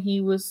when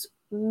he was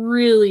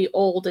really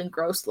old and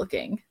gross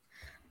looking.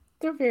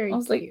 They're very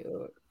cute. Like,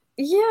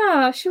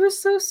 yeah, she was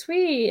so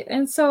sweet.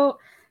 And so,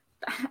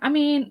 I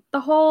mean,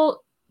 the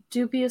whole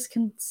dubious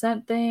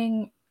consent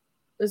thing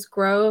is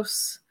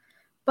gross.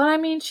 But I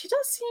mean, she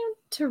does seem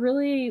to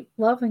really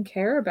love and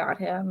care about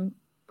him,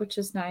 which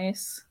is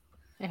nice.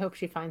 I hope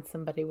she finds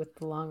somebody with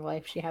the long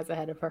life she has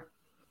ahead of her.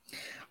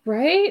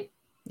 Right?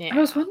 Yeah. I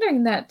was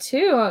wondering that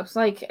too. I was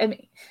like, I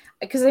mean,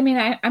 because I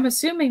mean, I'm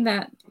assuming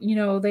that, you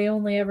know, they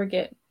only ever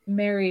get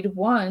married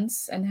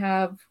once and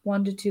have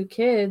 1 to 2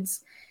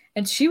 kids.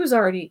 And she was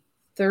already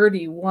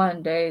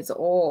 31 days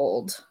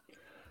old.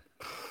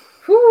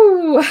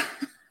 Whew.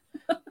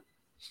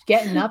 She's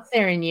getting up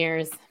there in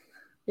years.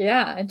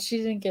 Yeah, and she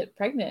didn't get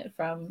pregnant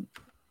from.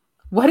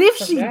 What if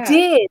she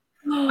did?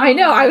 I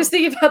know. I was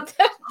thinking about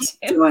that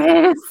too.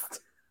 Twist.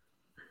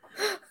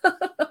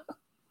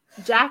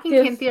 Jack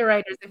and Cynthia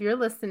writers, if you're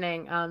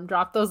listening,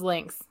 drop those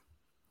links.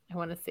 I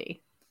want to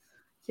see.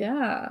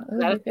 Yeah, is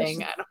that a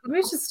thing?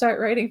 We should start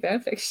writing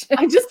fanfiction.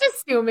 I'm just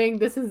assuming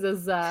this is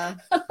as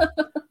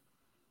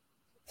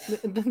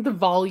the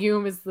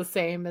volume is the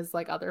same as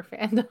like other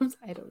fandoms.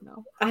 I don't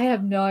know. I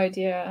have no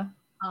idea.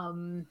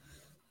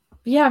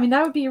 Yeah, I mean,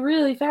 that would be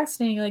really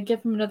fascinating. Like,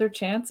 give him another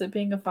chance at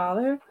being a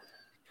father.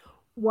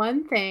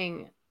 One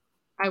thing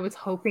I was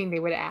hoping they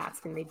would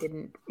ask, and they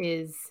didn't,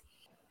 is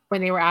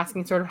when they were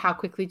asking sort of how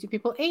quickly do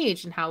people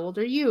age, and how old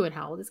are you, and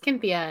how old is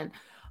Cynthia? And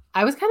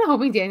I was kind of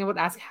hoping Daniel would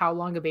ask how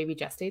long a baby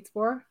gestates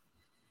for.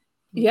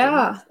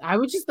 Yeah. I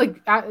would just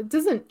like, it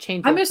doesn't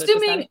change. I'm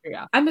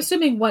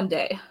assuming 1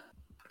 day.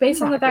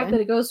 Based on the fact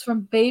that it goes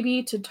from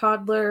baby to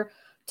toddler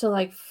to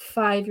like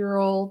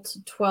 5-year-old to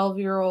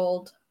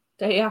 12-year-old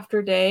day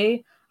after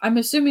day. I'm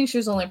assuming she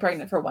was only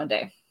pregnant for 1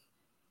 day.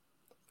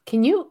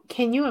 Can you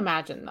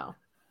imagine though?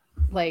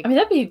 Like, I mean,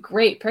 that'd be a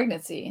great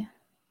pregnancy.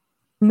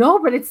 No,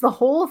 but it's the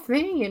whole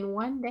thing in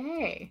 1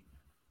 day.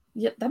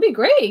 Yeah, that'd be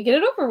great. Get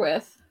it over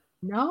with.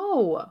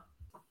 No.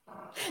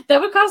 That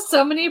would cause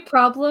so many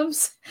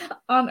problems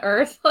on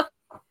Earth.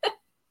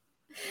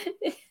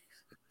 Can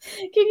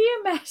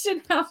you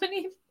imagine how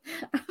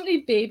many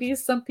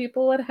babies some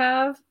people would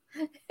have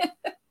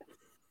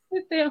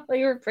if they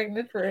only were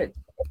pregnant for it?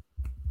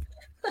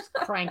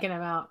 Cranking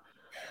them out.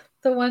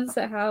 The ones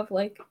that have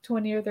like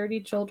 20 or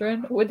 30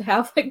 children would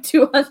have like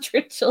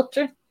 200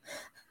 children.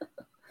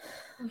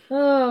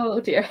 Oh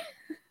dear.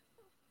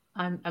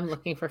 I'm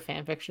looking for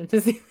fan fiction to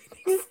see if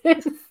it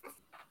exists.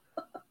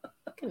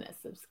 I'm gonna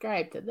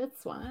subscribe to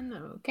this one.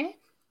 Okay.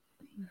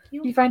 Thank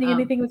you. You finding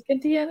anything with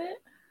Cynthia in it?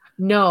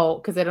 No,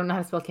 because I don't know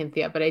how to spell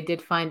Cynthia, but I did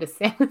find a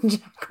Sam and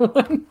Jack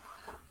one.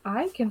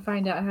 I can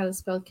find out how to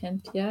spell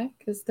Cynthia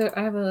because there's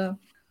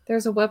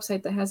There's a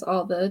website that has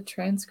all the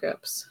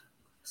transcripts,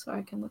 so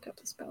I can look up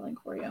the spelling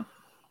for you.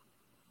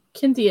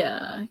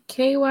 Kynthia,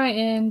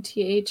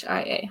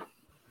 Kynthia.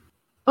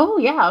 Oh,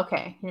 yeah,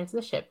 okay. Here's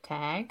the ship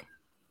tag.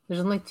 There's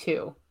only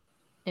 2,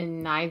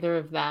 and neither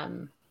of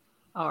them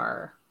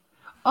are...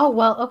 Oh,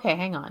 well, okay,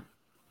 hang on.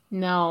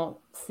 No,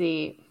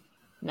 see,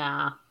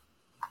 nah.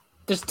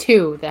 There's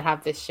 2 that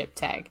have this ship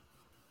tag.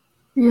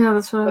 Yeah,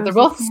 that's what I was But they're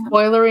both looking at.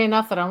 spoilery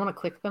enough that I want to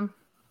click them.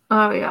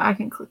 Oh, yeah, I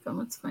can click them.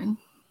 It's fine.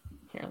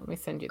 Here, let me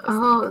send you this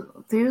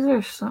link. These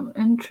are some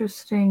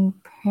interesting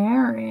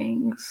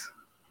pairings.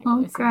 Here,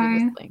 let me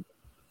send you this link.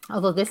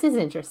 Although this is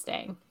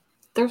interesting.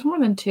 There's more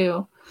than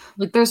 2.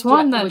 There's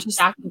one that with just...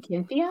 Jack and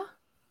Kynthia?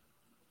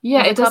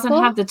 Yeah, it doesn't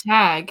have the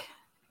tag.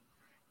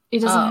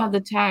 It doesn't have Oh.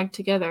 the tag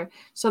together.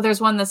 So there's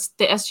one that's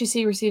the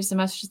SGC receives the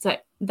message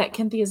that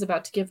Kynthia is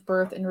about to give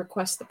birth and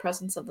requests the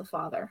presence of the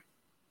father.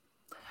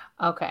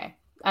 Okay.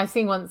 I've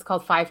seen one that's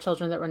called 5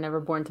 Children That Were Never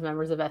Born to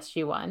Members of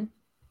SG-1.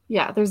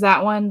 Yeah, there's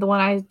that one. The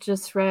one I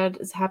just read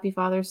is Happy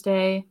Father's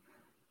Day.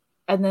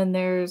 And then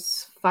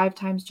there's 5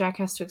 times Jack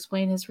has to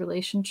explain his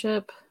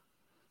relationship.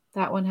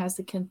 That one has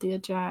the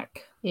Kynthia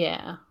Jack.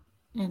 Yeah.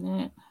 In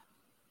it.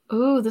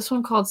 Ooh, this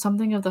one called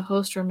Something of the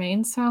Host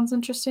Remains sounds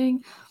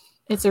interesting.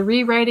 It's a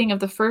rewriting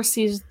of the first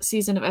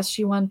season of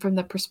SG-1 from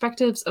the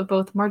perspectives of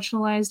both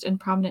marginalized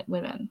and prominent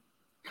women.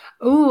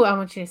 Ooh, I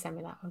want you to send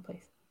me that one,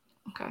 please.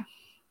 Okay.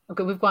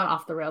 Okay, we've gone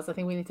off the rails. I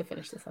think we need to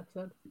finish this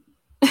episode.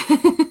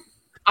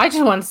 I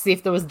just wanted to see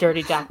if there was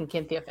dirty Jack and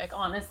Kynthia fic,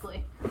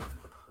 honestly.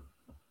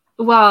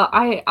 Well,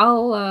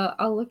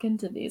 I'll look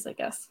into these, I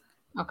guess.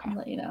 Okay. And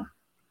let you know.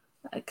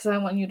 Because I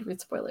want you to read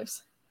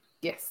spoilers.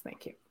 Yes,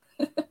 thank you.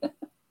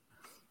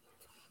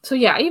 So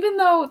yeah, even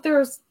though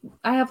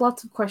I have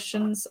lots of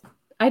questions,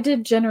 I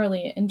did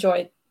generally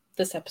enjoy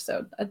this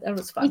episode. It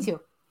was fun. Me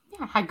too.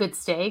 Yeah, had good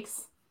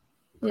stakes.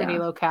 Pretty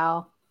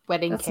locale.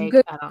 Wedding cake.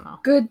 I don't know.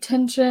 Good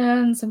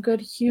tension, some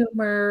good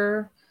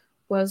humor.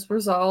 Was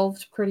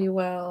resolved pretty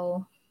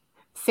well.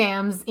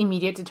 Sam's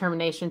immediate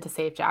determination to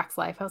save Jack's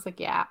life. I was like,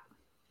 yeah.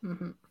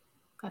 Mm-hmm.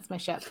 That's my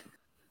ship.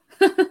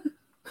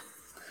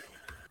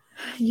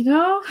 You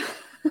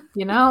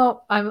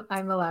know, I'm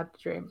allowed to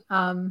dream.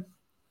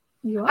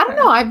 You are. I don't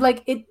know. I'm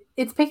like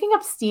it's picking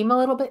up steam a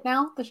little bit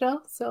now, the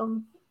show.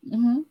 So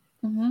I'm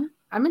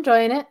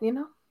enjoying it,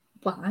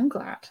 Well, I'm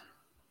glad.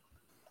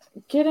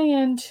 Getting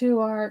into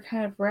our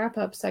kind of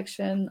wrap-up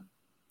section,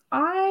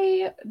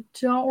 I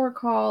don't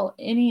recall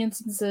any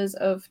instances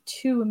of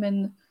 2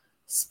 women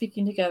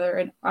speaking together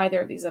in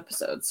either of these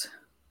episodes.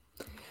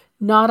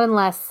 Not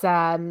unless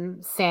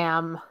Sam,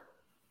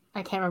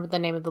 I can't remember the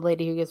name of the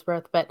lady who gives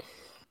birth, but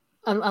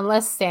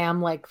unless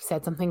Sam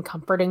said something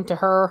comforting to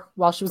her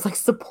while she was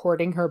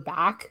supporting her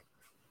back,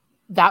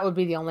 that would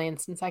be the only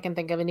instance I can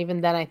think of. And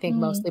even then, I think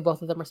mostly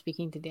both of them were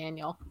speaking to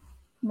Daniel.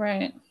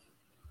 Right.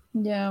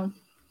 Yeah.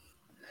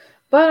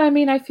 But I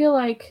mean, I feel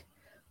like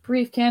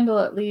Brief Candle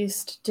at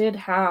least did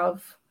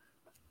have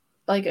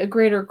a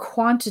greater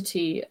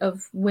quantity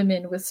of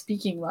women with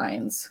speaking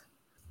lines.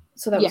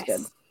 So that was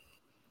good.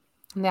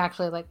 And they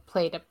actually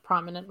played a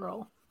prominent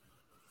role.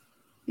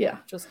 Yeah.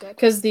 Which was good.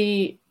 Because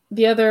the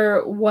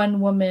other one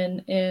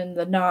woman in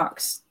the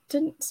Knox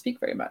didn't speak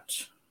very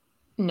much.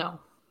 No.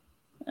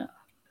 Yeah.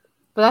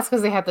 But that's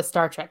because they had the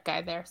Star Trek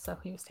guy there, so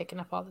he was taken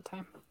up all the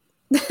time.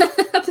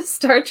 The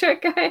Star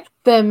Trek guy?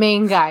 The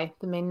main guy,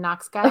 the main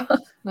Knox guy,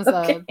 was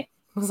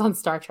on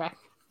Star Trek.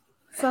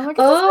 So I'm like,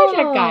 it's a Star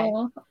Trek guy.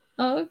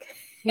 Okay.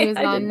 He was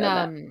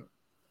on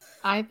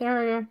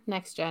either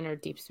Next Gen or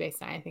Deep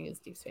Space Nine. I think it was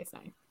Deep Space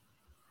Nine.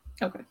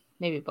 Okay.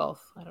 Maybe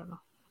both. I don't know.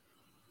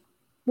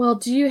 Well,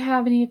 do you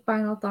have any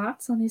final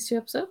thoughts on these 2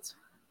 episodes?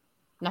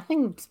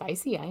 Nothing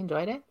spicy. I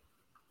enjoyed it.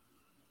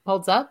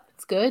 Holds up.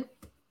 It's good.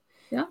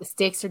 Yeah. The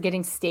stakes are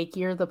getting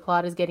stakier. The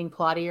plot is getting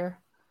plottier.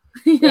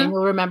 Yeah. And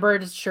we'll remember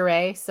it's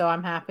Sheree, so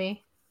I'm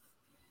happy.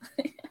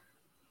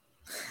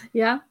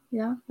 Yeah,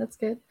 that's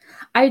good.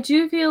 I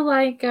do feel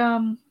like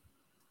a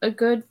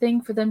good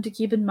thing for them to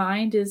keep in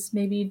mind is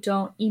maybe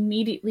don't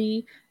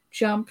immediately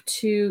jump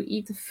to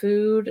eat the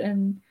food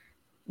and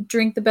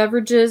drink the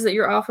beverages that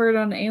you're offered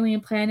on an alien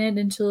planet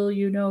until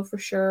you know for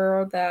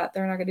sure that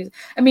they're not going to do it.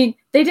 I mean,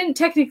 they didn't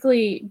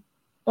technically...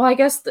 Well, I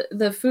guess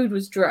the food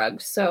was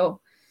drugged, so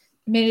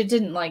I mean, it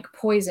didn't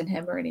poison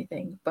him or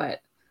anything,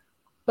 but...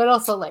 But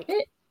also,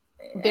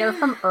 they're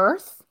from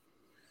Earth.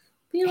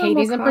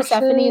 Hades and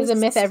Persephone is a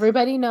myth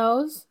everybody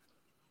knows.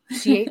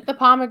 She ate the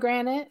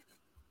pomegranate.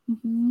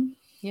 Mm-hmm.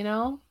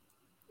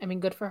 I mean,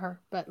 good for her.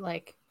 But,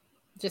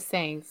 just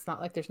saying, it's not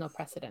like there's no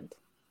precedent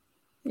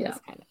for this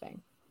kind of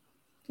thing.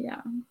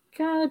 Yeah.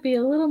 Gotta be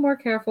a little more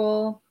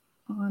careful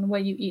on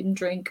what you eat and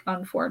drink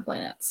on foreign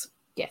planets.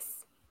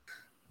 Yes.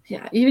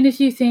 Yeah, even if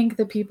you think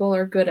the people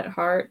are good at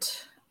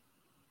heart,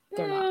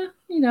 they're not.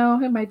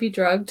 It might be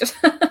drugged.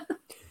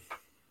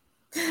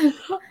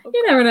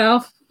 You never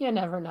know. You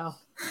never know.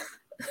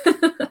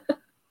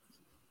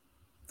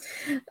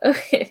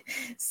 Okay,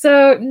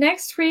 so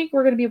next week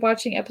we're going to be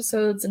watching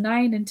episodes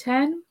 9 and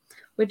 10,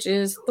 which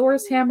is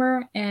Thor's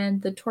Hammer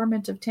and the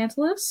Torment of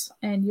Tantalus,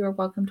 and you're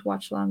welcome to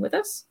watch along with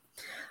us.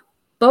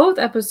 both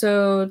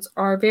episodes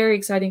are very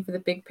exciting for the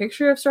big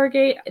picture of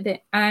Stargate.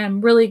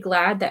 I'm really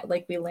glad that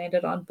like we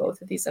landed on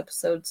both of these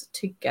episodes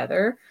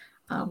together,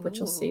 which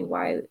you'll see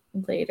why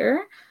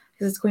later,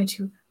 because it's going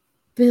to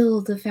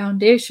build the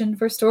foundation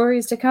for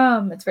stories to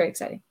come. It's very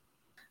exciting.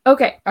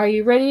 Okay, are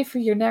you ready for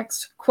your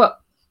next quote?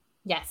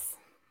 Yes.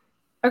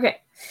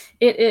 Okay,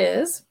 it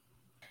is,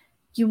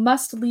 "You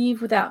must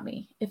leave without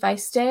me. If I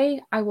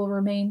stay, I will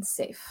remain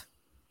safe."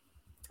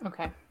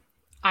 Okay.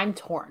 I'm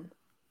torn.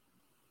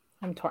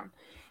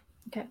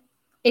 Okay.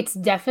 It's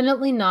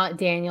definitely not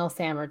Daniel,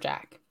 Sam, or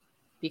Jack,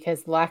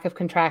 because lack of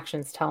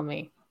contractions tell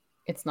me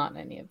it's not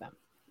any of them.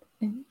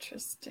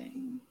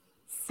 Interesting.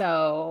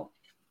 So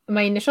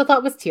my initial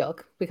thought was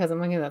Teal'c, because I'm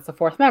thinking that's the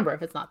fourth member.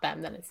 If it's not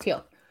them, then it's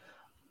Teal'c.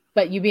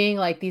 But you being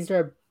like, these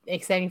are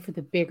exciting for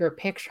the bigger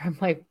picture, I'm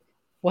like,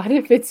 what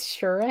if it's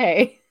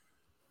Sheree?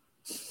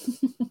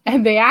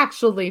 And they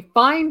actually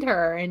find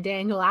her and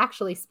Daniel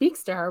actually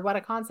speaks to her. What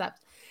a concept.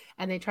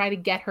 And they try to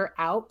get her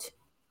out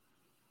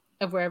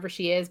of wherever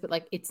she is, but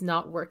like it's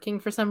not working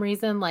for some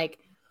reason, like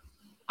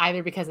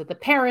either because of the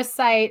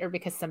parasite or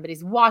because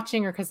somebody's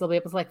watching or because they'll be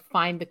able to like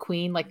find the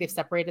queen, like they've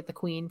separated the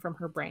queen from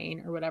her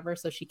brain or whatever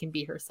so she can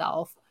be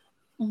herself.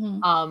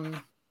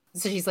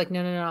 So she's like,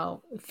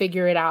 no,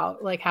 figure it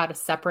out, like how to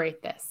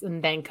separate this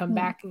and then come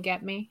back and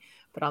get me,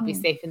 but I'll be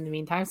safe in the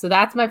meantime. So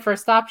that's my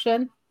first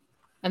option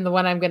and the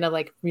one I'm gonna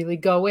like really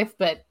go with,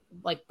 but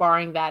like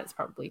barring that, it's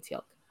probably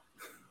Teal'c.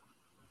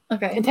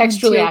 Okay.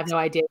 Contextually, I have no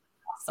idea.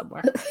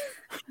 Somewhere.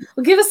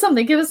 Well, give us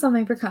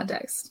something for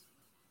context.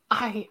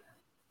 I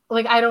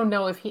don't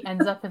know if he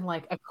ends up in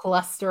like a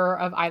cluster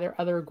of either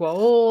other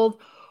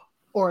gold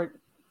or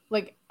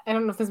like, I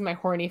don't know if this is my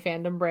horny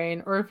fandom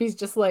brain or if he's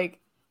just like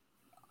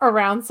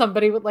around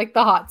somebody with like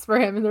the hots for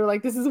him and they're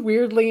like, this is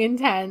weirdly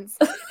intense.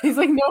 He's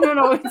like,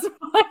 no, it's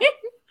fine.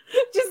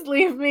 Just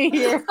leave me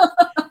here.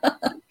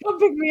 Come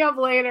pick me up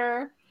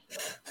later.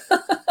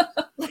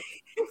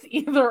 It's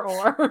either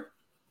or.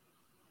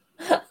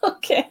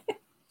 Okay.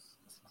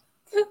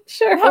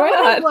 Sure. That one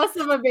has less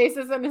of a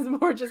basis and is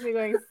more just me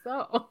going,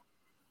 so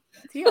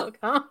Teal'c,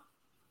 huh?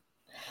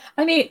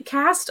 I mean,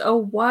 cast a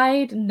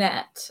wide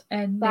net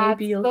and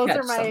maybe you'll those catch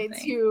are my something.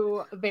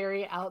 two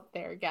very out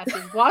there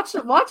guesses. Watch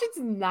it's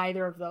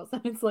neither of those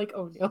and it's like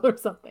O'Neill or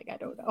something. I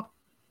don't know.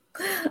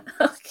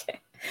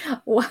 Okay.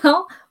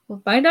 Well,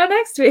 we'll find out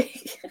next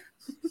week.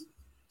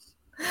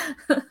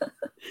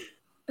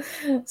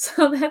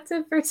 So that's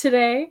it for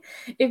today.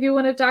 If you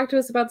want to talk to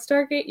us about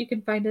Stargate, you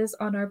can find us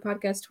on our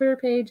podcast Twitter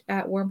page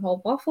at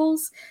Wormhole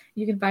Waffles.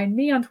 You can find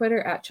me on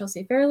Twitter at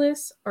Chelsea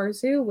Fairless.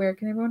 Arzu, where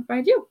can everyone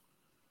find you?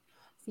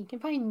 So you can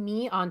find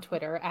me on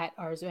Twitter at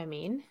Arzu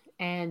Amin,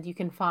 and you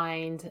can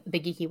find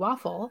the Geeky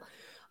Waffle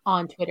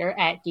on Twitter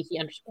at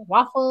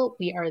geeky_waffle.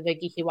 We are the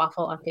Geeky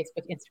Waffle on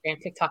Facebook, Instagram,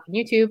 TikTok, and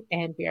YouTube,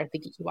 and we are at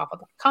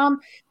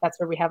thegeekywaffle.com. That's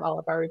where we have all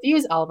of our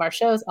reviews, all of our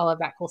shows, all of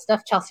that cool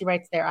stuff. Chelsea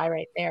writes there, I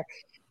write there.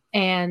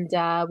 And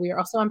we are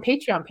also on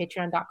Patreon,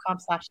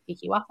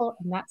 patreon.com/geekywaffle,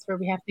 and that's where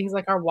we have things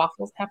like our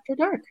Waffles After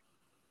Dark,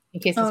 in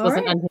case this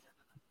wasn't unhinged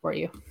for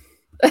you.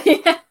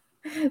 Yeah.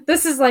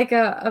 This is like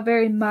a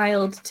very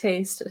mild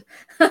taste.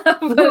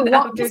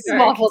 This is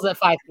waffles at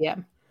 5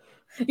 p.m.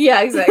 Yeah,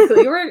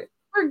 exactly. We're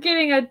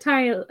getting a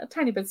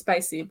tiny bit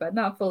spicy, but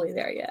not fully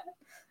there yet.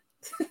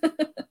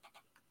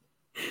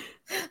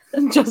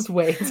 Just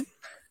wait.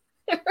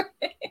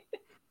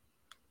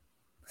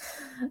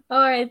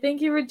 All right.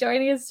 Thank you for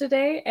joining us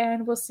today,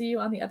 and we'll see you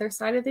on the other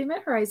side of the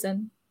event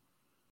horizon.